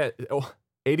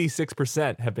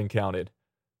 86% have been counted.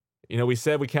 You know, we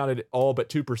said we counted all but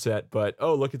 2%, but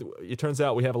oh, look, it turns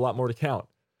out we have a lot more to count.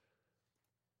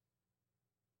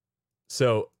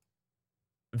 So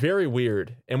very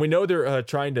weird. And we know they're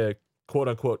trying to quote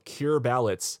unquote cure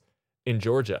ballots in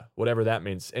Georgia, whatever that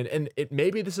means. And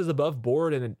maybe this is above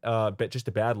board and but just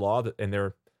a bad law and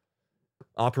they're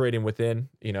operating within,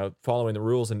 following the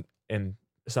rules and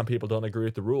some people don't agree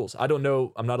with the rules. I don't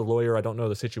know. I'm not a lawyer. I don't know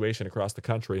the situation across the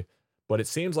country, but it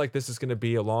seems like this is going to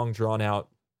be a long drawn out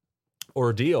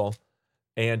ordeal.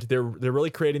 And they're really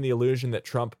creating the illusion that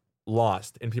Trump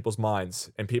lost in people's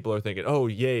minds. And people are thinking, oh,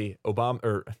 yay, Obama,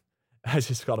 or I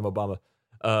just called him Obama.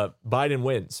 Biden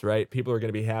wins, right? People are going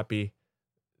to be happy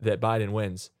that Biden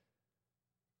wins.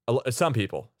 Some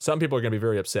people are going to be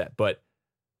very upset, but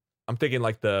I'm thinking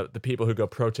like the people who go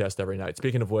protest every night.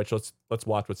 Speaking of which, let's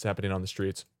watch what's happening on the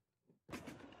streets.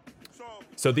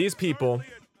 So these people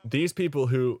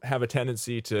who have a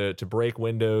tendency to break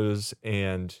windows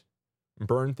and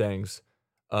burn things,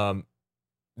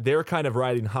 they're kind of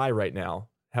riding high right now,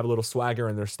 have a little swagger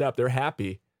in their step. They're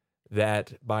happy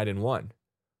that Biden won.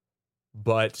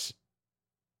 But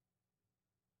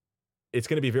it's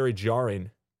going to be very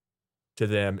jarring to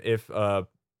them if the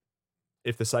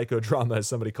psychodrama, as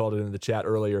somebody called it in the chat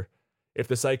earlier, if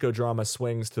the psychodrama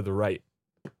swings to the right.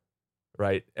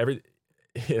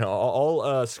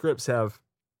 All scripts have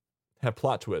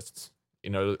plot twists,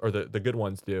 or the good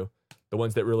ones do, the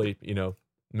ones that really,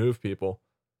 move people.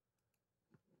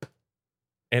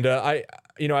 And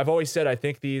I've always said I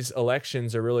think these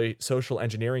elections are really social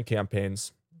engineering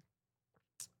campaigns.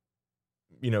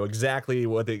 Exactly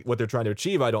what they're trying to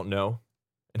achieve, I don't know,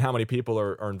 and how many people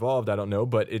are involved, I don't know.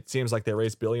 But it seems like they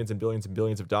raise billions and billions and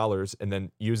billions of dollars and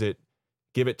then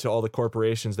give it to all the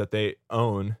corporations that they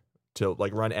own to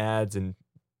like run ads and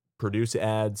produce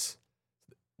ads,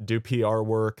 do PR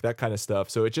work, that kind of stuff.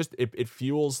 So it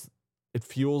fuels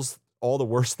all the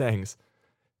worst things.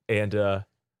 And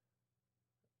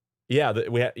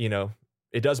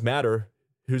it does matter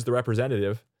who's the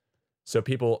representative. So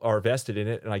people are vested in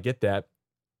it, and I get that.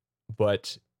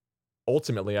 But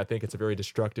ultimately, I think it's a very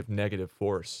destructive, negative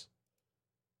force.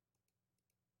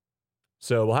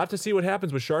 So we'll have to see what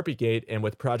happens with SharpieGate and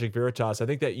with Project Veritas. I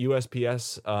think that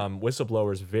USPS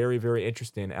whistleblower is very, very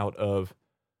interesting out of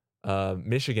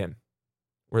Michigan,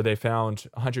 where they found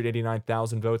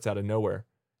 189,000 votes out of nowhere.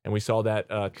 And we saw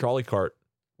that trolley cart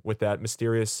with that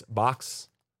mysterious box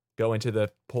go into the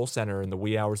poll center in the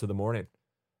wee hours of the morning.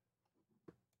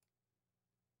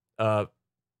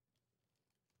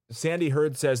 Sandy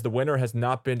Hurd says the winner has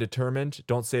not been determined.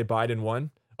 Don't say Biden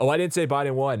won. Oh, I didn't say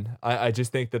Biden won. I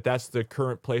just think that that's the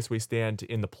current place we stand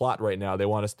in the plot right now. They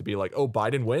want us to be like, oh,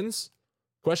 Biden wins? ?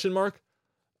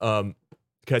 Because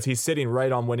he's sitting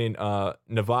right on winning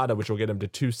Nevada, which will get him to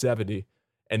 270,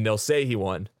 and they'll say he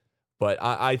won. But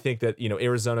I think that,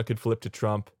 Arizona could flip to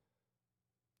Trump.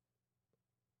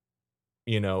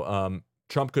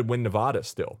 Trump could win Nevada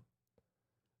still.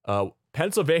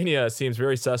 Pennsylvania seems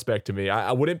very suspect to me.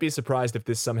 I wouldn't be surprised if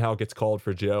this somehow gets called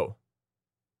for Joe,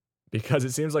 because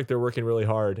it seems like they're working really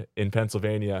hard in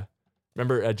Pennsylvania.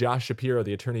 Remember, Josh Shapiro,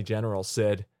 the attorney general,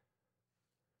 said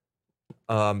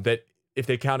that if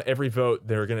they count every vote,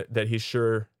 that he's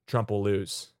sure Trump will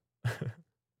lose.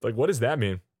 Like, what does that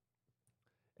mean?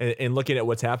 And looking at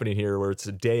what's happening here, where it's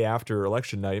a day after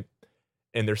election night,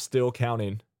 and they're still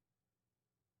counting.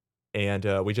 And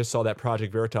we just saw that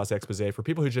Project Veritas expose for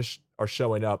people who just are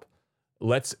showing up.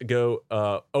 Let's go.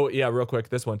 Real quick,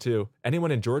 this one too. Anyone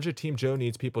in Georgia? Team Joe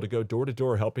needs people to go door to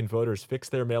door helping voters fix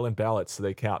their mail-in ballots so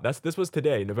they count. This was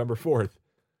today, November 4th.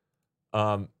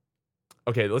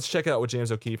 Okay, let's check out what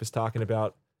James O'Keefe is talking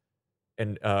about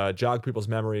and jog people's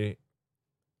memory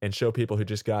and show people who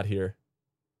just got here.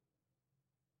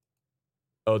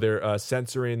 Oh, they're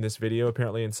censoring this video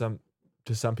apparently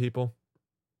to some people.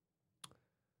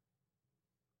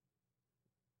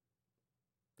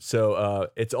 So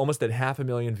it's almost at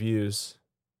 500,000 views,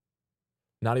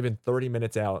 not even 30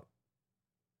 minutes out.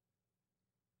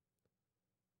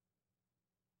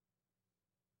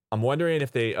 I'm wondering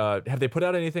if they have they put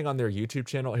out anything on their YouTube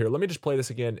channel. Here, let me just play this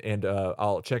again, and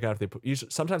I'll check out if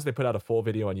sometimes they put out a full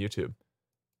video on YouTube.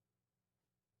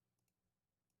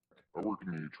 I work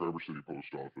in the Traverse City Post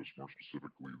Office, more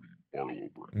specifically the Barlow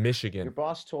branch. Michigan. Your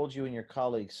boss told you and your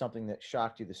colleagues something that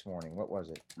shocked you this morning. What was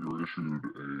it? We were issued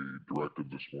a directive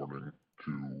this morning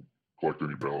to collect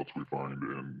any ballots we find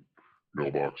in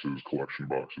mailboxes, collection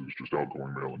boxes, just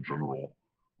outgoing mail in general,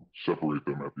 separate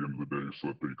them at the end of the day so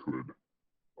that they could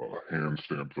hand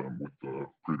stamp them with the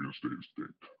previous day's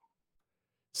date.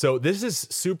 So this is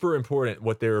super important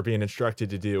what they were being instructed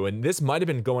to do. And this might have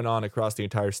been going on across the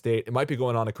entire state. It might be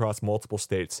going on across multiple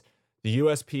states. The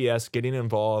USPS getting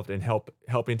involved and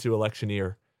helping to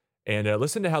electioneer. And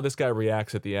listen to how this guy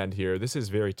reacts at the end here. This is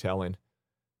very telling.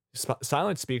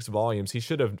 Silence speaks volumes. He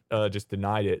should have just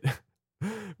denied it.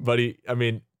 But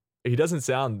he doesn't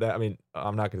sound that. I mean,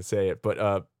 I'm not going to say it,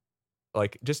 but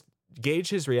like just gauge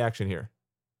his reaction here.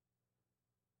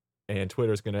 And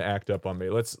Twitter's going to act up on me.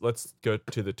 Let's go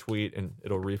to the tweet and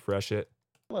it'll refresh it.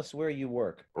 Tell us where you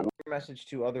work. Your message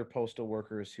to other postal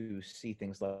workers who see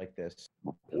things like this.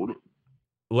 Report it.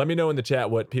 Let me know in the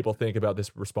chat what people think about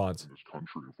this response. In this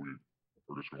country, if we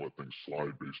are just going to let things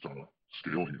slide based on a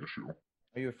scaling issue.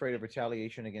 Are you afraid of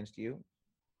retaliation against you?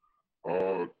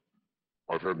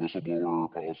 I've had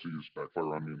whistleblower policies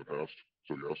backfire on me in the past,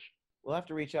 so yes. We'll have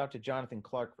to reach out to Jonathan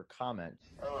Clark for comment.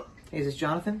 Hey, is this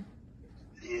Jonathan?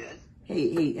 Yes.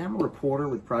 Hey, I'm a reporter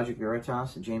with Project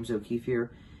Veritas, James O'Keefe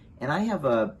here, and I have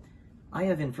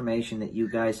information that you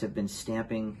guys have been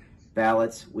stamping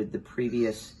ballots with the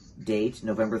previous date,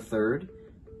 November 3rd.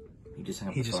 He just hung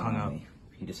up the phone on me.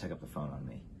 He just hung up the phone on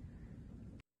me.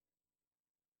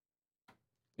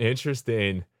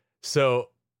 Interesting. So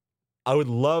I would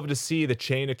love to see the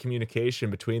chain of communication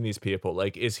between these people.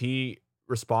 Like, is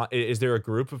there a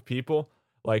group of people?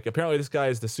 Like, apparently this guy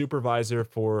is the supervisor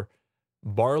for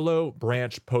Barlow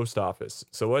Branch Post Office.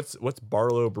 So what's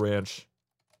Barlow Branch,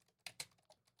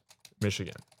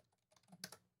 Michigan?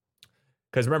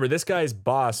 Because remember, this guy's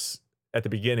boss at the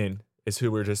beginning is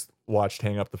who we just watched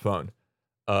hang up the phone.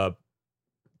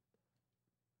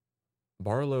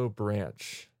 Barlow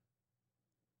Branch.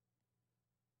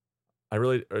 I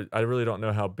really don't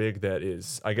know how big that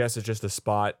is. I guess it's just a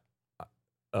spot.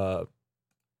 I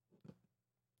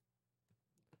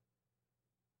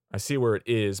see where it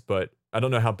is, but I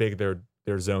don't know how big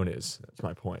their zone is. That's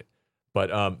my point.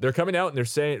 But they're coming out and they're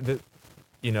saying that,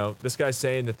 this guy's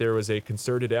saying that there was a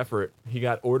concerted effort. He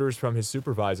got orders from his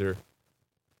supervisor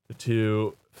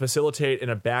to facilitate in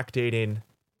a backdating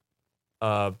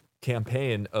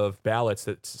campaign of ballots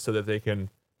so that they can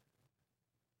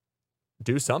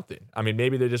do something. I mean,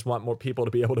 maybe they just want more people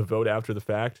to be able to vote after the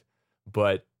fact.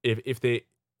 But if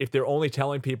they're only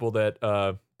telling people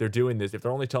that they're doing this, if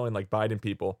they're only telling like Biden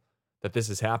people that this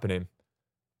is happening,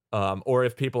 or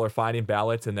if people are finding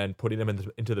ballots and then putting them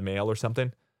into the mail or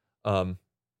something,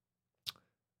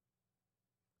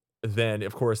 then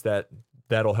of course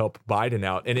that'll help Biden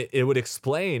out. And it would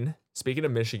explain, speaking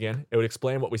of Michigan, it would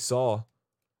explain what we saw,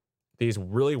 these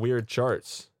really weird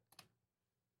charts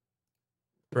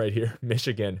right here,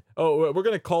 Michigan. Oh, we're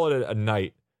going to call it a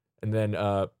night. And then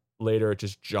later it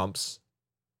just jumps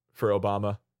for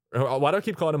Obama. Why do I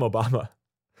keep calling him Obama?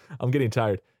 I'm getting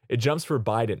tired. It jumps for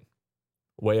Biden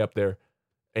way up there.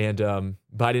 And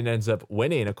Biden ends up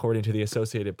winning, according to the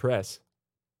Associated Press.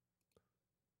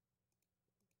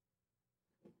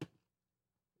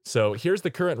 So here's the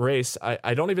current race.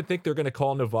 I don't even think they're going to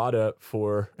call Nevada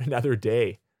for another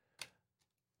day.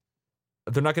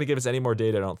 They're not going to give us any more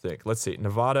data, I don't think. Let's see.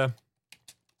 Nevada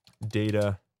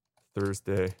data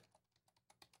Thursday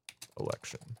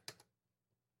election.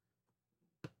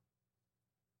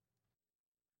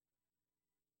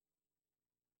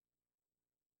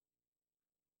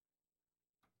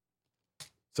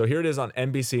 So here it is on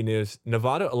NBC News.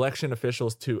 Nevada election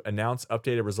officials to announce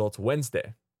updated results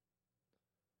Wednesday.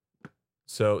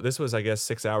 So this was, I guess,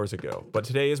 6 hours ago. But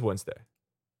today is Wednesday.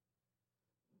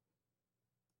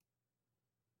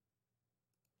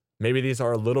 Maybe these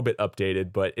are a little bit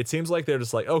updated, but it seems like they're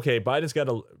just like, okay,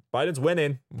 Biden's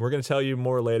winning. We're going to tell you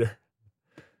more later.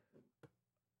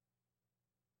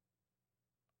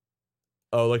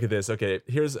 Oh, look at this. Okay,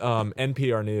 here's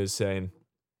NPR News saying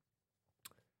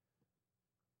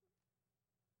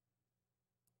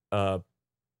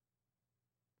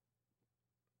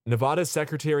Nevada's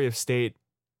Secretary of State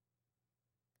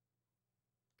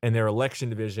and their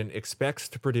election division expects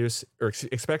to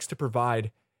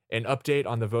provide an update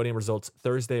on the voting results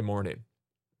Thursday morning.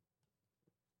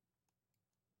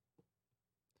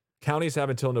 Counties have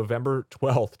until November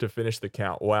 12th to finish the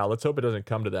count. Wow, let's hope it doesn't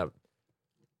come to that.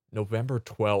 November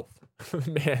 12th.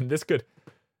 Man,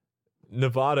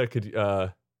 Nevada could,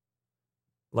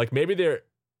 like maybe they're,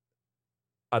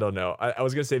 I don't know. I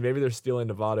was going to say maybe they're stealing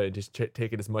Nevada and just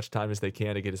taking as much time as they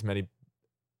can to get as many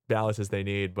ballots as they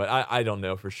need. But I don't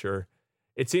know for sure.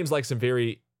 It seems like some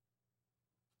very,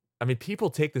 I mean, people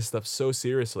take this stuff so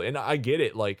seriously. And I get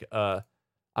it. Like,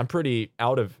 I'm pretty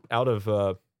out of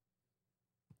well,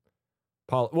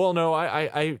 no,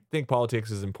 I think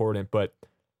politics is important, but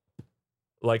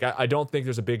like, I don't think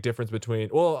there's a big difference between,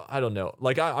 well, I don't know.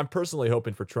 Like, I'm personally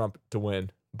hoping for Trump to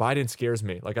win. Biden scares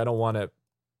me. Like, I don't want to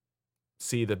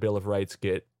see the Bill of Rights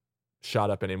get shot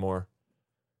up anymore.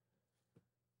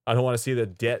 I don't want to see the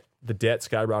debt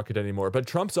skyrocket anymore. But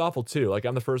Trump's awful too. Like,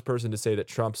 I'm the first person to say that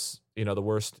Trump's, one of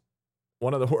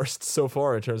the worst so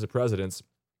far in terms of presidents.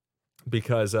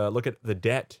 because look at the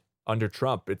debt under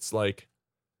Trump. It's like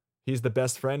he's the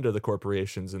best friend of the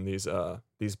corporations and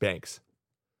these banks.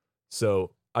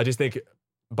 So I just think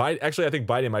Biden. Actually, I think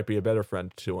Biden might be a better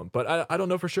friend to him, but I don't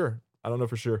know for sure. I don't know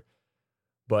for sure.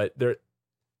 But they're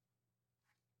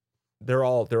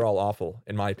all awful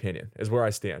in my opinion. Is where I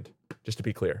stand. Just to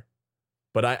be clear.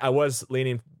 But I was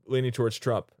leaning towards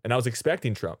Trump, and I was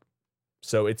expecting Trump.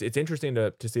 So it's interesting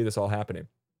to see this all happening.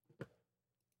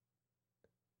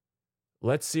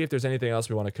 Let's see if there's anything else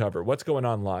we want to cover. What's going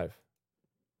on live?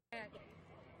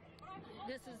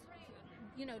 This is,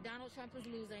 Donald Trump is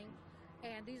losing,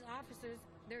 and these officers,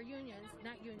 they're unions,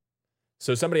 not unions.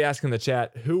 So somebody asked in the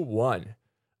chat, who won?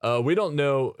 We don't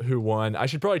know who won. I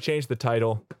should probably change the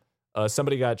title.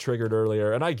 Somebody got triggered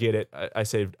earlier, and I get it. I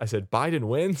said Biden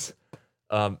wins.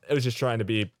 It was just trying to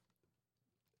be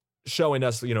showing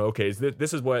us, okay,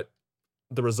 this is what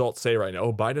the results say right now.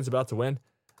 Oh, Biden's about to win.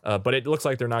 But it looks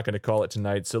like they're not going to call it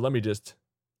tonight. So let me just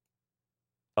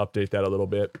update that a little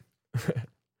bit.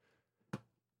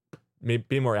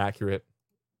 Be more accurate.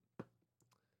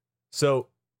 So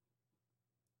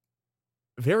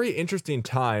very interesting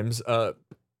times.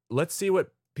 Let's see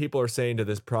what people are saying to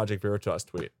this Project Veritas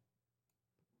tweet.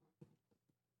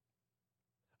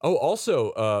 Oh,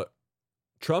 also,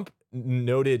 Trump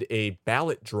noted a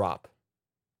ballot drop.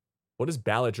 What is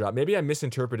ballot drop? Maybe I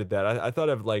misinterpreted that. I thought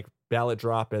of like ballot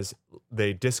drop as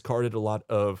they discarded a lot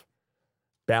of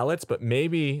ballots, but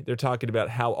maybe they're talking about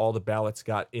how all the ballots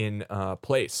got in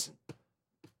place.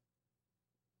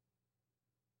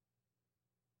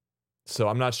 So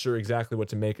I'm not sure exactly what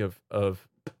to make of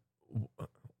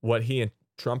what he and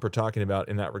Trump are talking about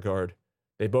in that regard.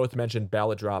 They both mentioned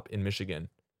ballot drop in Michigan.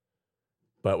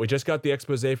 But we just got the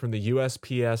expose from the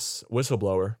USPS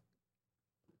whistleblower.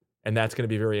 And that's going to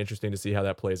be very interesting to see how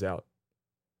that plays out.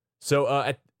 So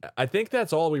I think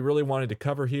that's all we really wanted to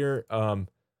cover here.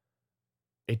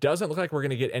 It doesn't look like we're going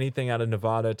to get anything out of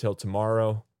Nevada till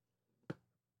tomorrow.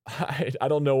 I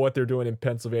don't know what they're doing in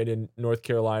Pennsylvania, North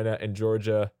Carolina, and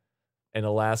Georgia, and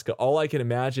Alaska. All I can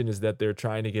imagine is that they're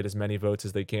trying to get as many votes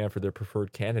as they can for their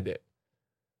preferred candidate.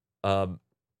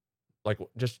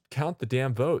 Just count the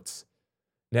damn votes.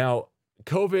 Now,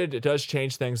 COVID does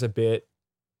change things a bit.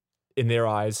 In their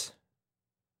eyes,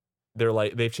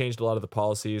 they've changed a lot of the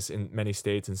policies in many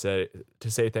states and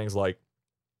say things like,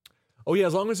 "Oh yeah,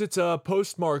 as long as it's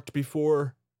postmarked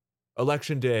before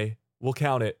election day, we'll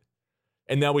count it."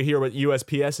 And now we hear what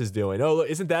USPS is doing. Oh,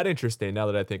 isn't that interesting? Now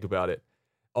that I think about it,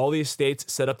 all these states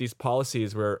set up these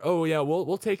policies where, oh yeah,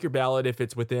 we'll take your ballot if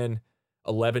it's within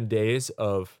 11 days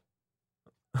of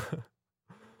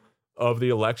of the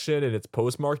election and it's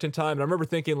postmarked in time. And I remember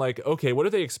thinking like, okay, what are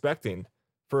they expecting?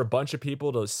 For a bunch of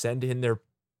people to send in their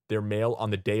mail on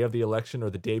the day of the election or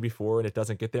the day before and it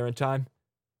doesn't get there in time?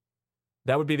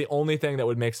 That would be the only thing that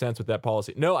would make sense with that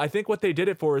policy. No, I think what they did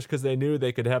it for is because they knew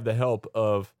they could have the help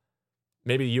of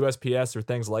maybe USPS or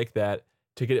things like that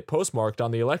to get it postmarked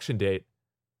on the election date.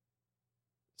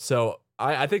 So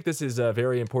I think this is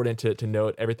very important to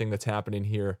note everything that's happening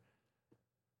here.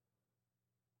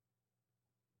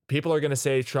 People are going to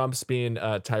say Trump's being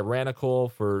tyrannical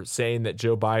for saying that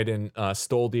Joe Biden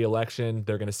stole the election.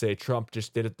 They're going to say Trump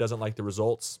just doesn't like the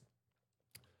results.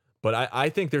 But I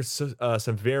think there's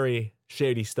some very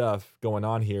shady stuff going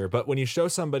on here. But when you show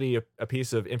somebody a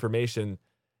piece of information,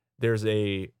 there's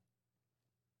a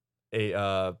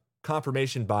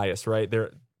confirmation bias, right?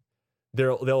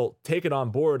 They'll take it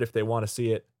on board if they want to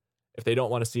see it. If they don't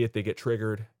want to see it, they get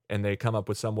triggered. And they come up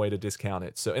with some way to discount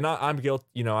it. So, and I'm guilty,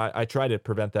 I try to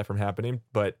prevent that from happening,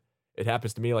 but it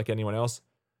happens to me like anyone else.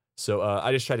 So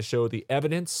I just try to show the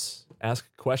evidence, ask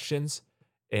questions,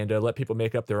 and let people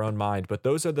make up their own mind. But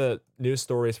those are the news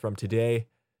stories from today.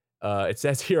 It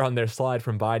says here on their slide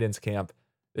from Biden's camp,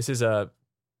 this is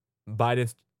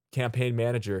Biden's campaign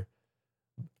manager.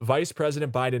 Vice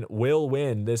President Biden will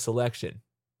win this election.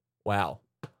 Wow.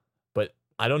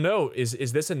 I don't know.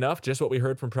 Is this enough? Just what we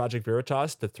heard from Project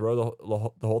Veritas to throw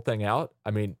the whole thing out? I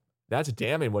mean, that's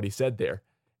damning what he said there.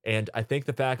 And I think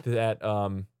the fact that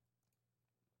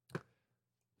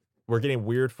we're getting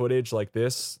weird footage like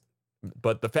this,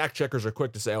 but the fact checkers are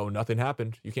quick to say, "Oh, nothing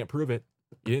happened. You can't prove it.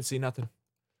 You didn't see nothing."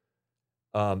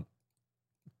 But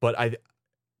I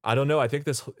don't know. I think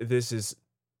this is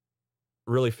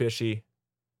really fishy.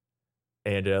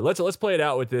 And let's play it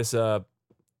out with this.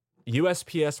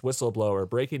 USPS whistleblower,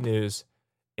 breaking news,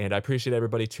 and I appreciate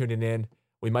everybody tuning in.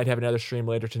 We might have another stream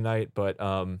later tonight, but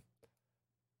I'm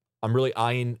really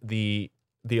eyeing the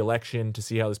election to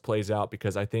see how this plays out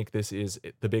because I think this is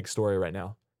the big story right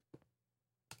now.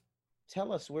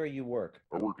 Tell us where you work.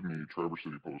 I work in the Traverse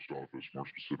City Post Office, more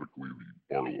specifically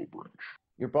the Barlow branch.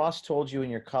 Your boss told you and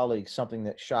your colleagues something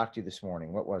that shocked you this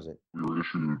morning. What was it? We were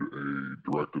issued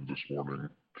a directive this morning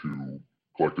to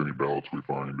collect any ballots we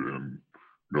find in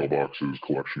mailboxes,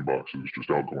 collection boxes, just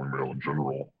outgoing mail in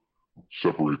general,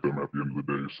 separate them at the end of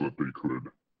the day so that they could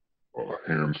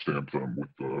hand stamp them with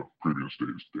the previous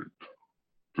day's date.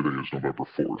 Today is November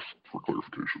 4th, for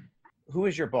clarification. Who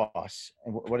is your boss,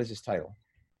 and what is his title?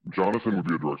 Jonathan would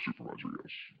be a direct supervisor,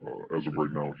 yes. As of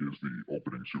right now, he is the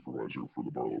opening supervisor for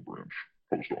the Barlow Branch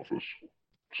Post Office.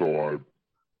 So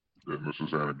and this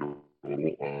is anecdotal,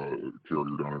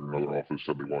 carrier down in another office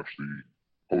said they watched the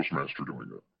postmaster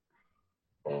doing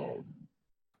it.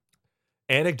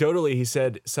 Anecdotally, he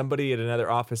said somebody at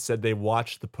another office said they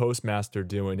watched the postmaster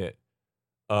doing it.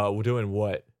 Doing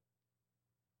what?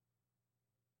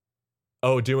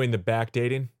 Oh, doing the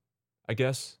backdating, I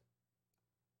guess.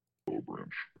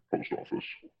 Branch Post Office.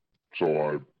 So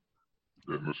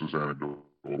and this is anecdotal,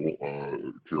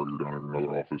 carrier down in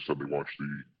another office said they watched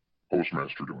the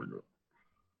postmaster doing it.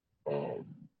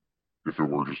 If it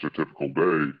were just a typical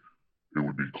day, it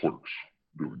would be clerks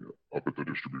doing it up at the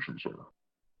distribution center.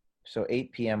 So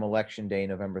 8 p.m. Election Day,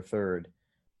 November 3rd.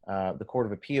 The Court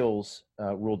of Appeals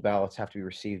ruled ballots have to be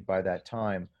received by that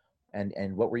time.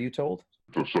 And what were you told?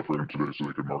 To separate them today so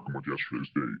they could mark them with yesterday's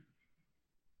date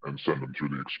and send them through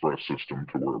the express system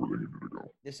to wherever they needed to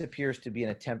go. This appears to be an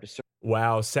attempt to...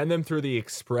 Wow, send them through the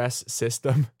express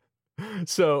system.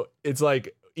 So it's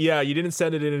like, yeah, you didn't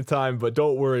send it in time, but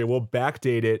don't worry, we'll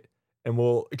backdate it and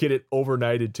we'll get it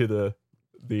overnighted to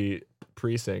the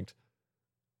precinct.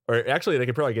 Or actually, they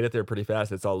could probably get it there pretty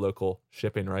fast. It's all local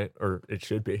shipping, right? Or it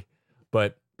should be.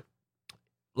 But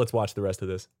let's watch the rest of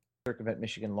this. Circumvent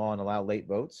Michigan law and allow late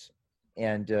votes.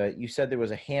 And you said there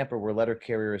was a hamper where letter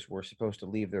carriers were supposed to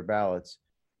leave their ballots.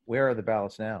 Where are the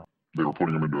ballots now? They were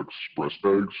putting them into express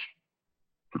bags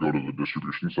to go to the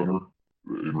distribution center.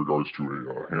 In regards to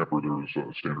a hamper, there was a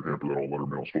standard hamper that all letter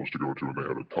mail is supposed to go to, and they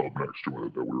had a tub next to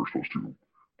it that we were supposed to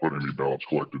put any ballots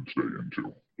collected today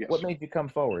into. Yes. What made you come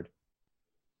forward?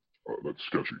 That's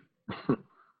sketchy. I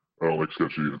don't like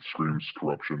sketchy. It screams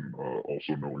corruption.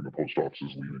 Also, knowing the post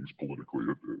office's leanings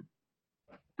politically, it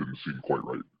didn't seem quite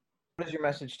right. What is your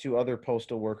message to other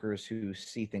postal workers who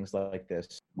see things like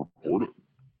this? Report it.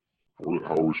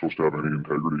 How are we supposed to have any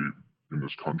integrity in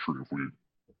this country if we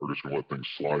are just going to let things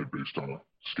slide based on a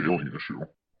scaling issue?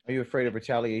 Are you afraid of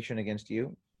retaliation against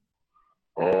you?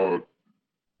 I've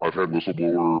had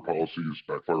whistleblower policies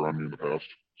backfire on me in the past,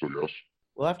 so yes.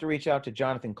 We'll have to reach out to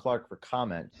Jonathan Clark for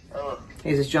comment.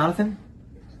 Hey, is this Jonathan?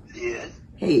 Yes.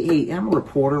 Hey, I'm a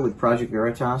reporter with Project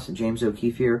Veritas, James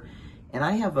O'Keefe here, and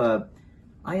I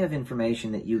have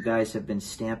information that you guys have been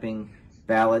stamping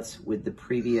ballots with the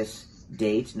previous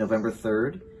date, November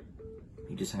 3rd.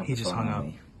 He just hung up the phone on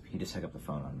me. He just hung up the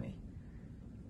phone on me.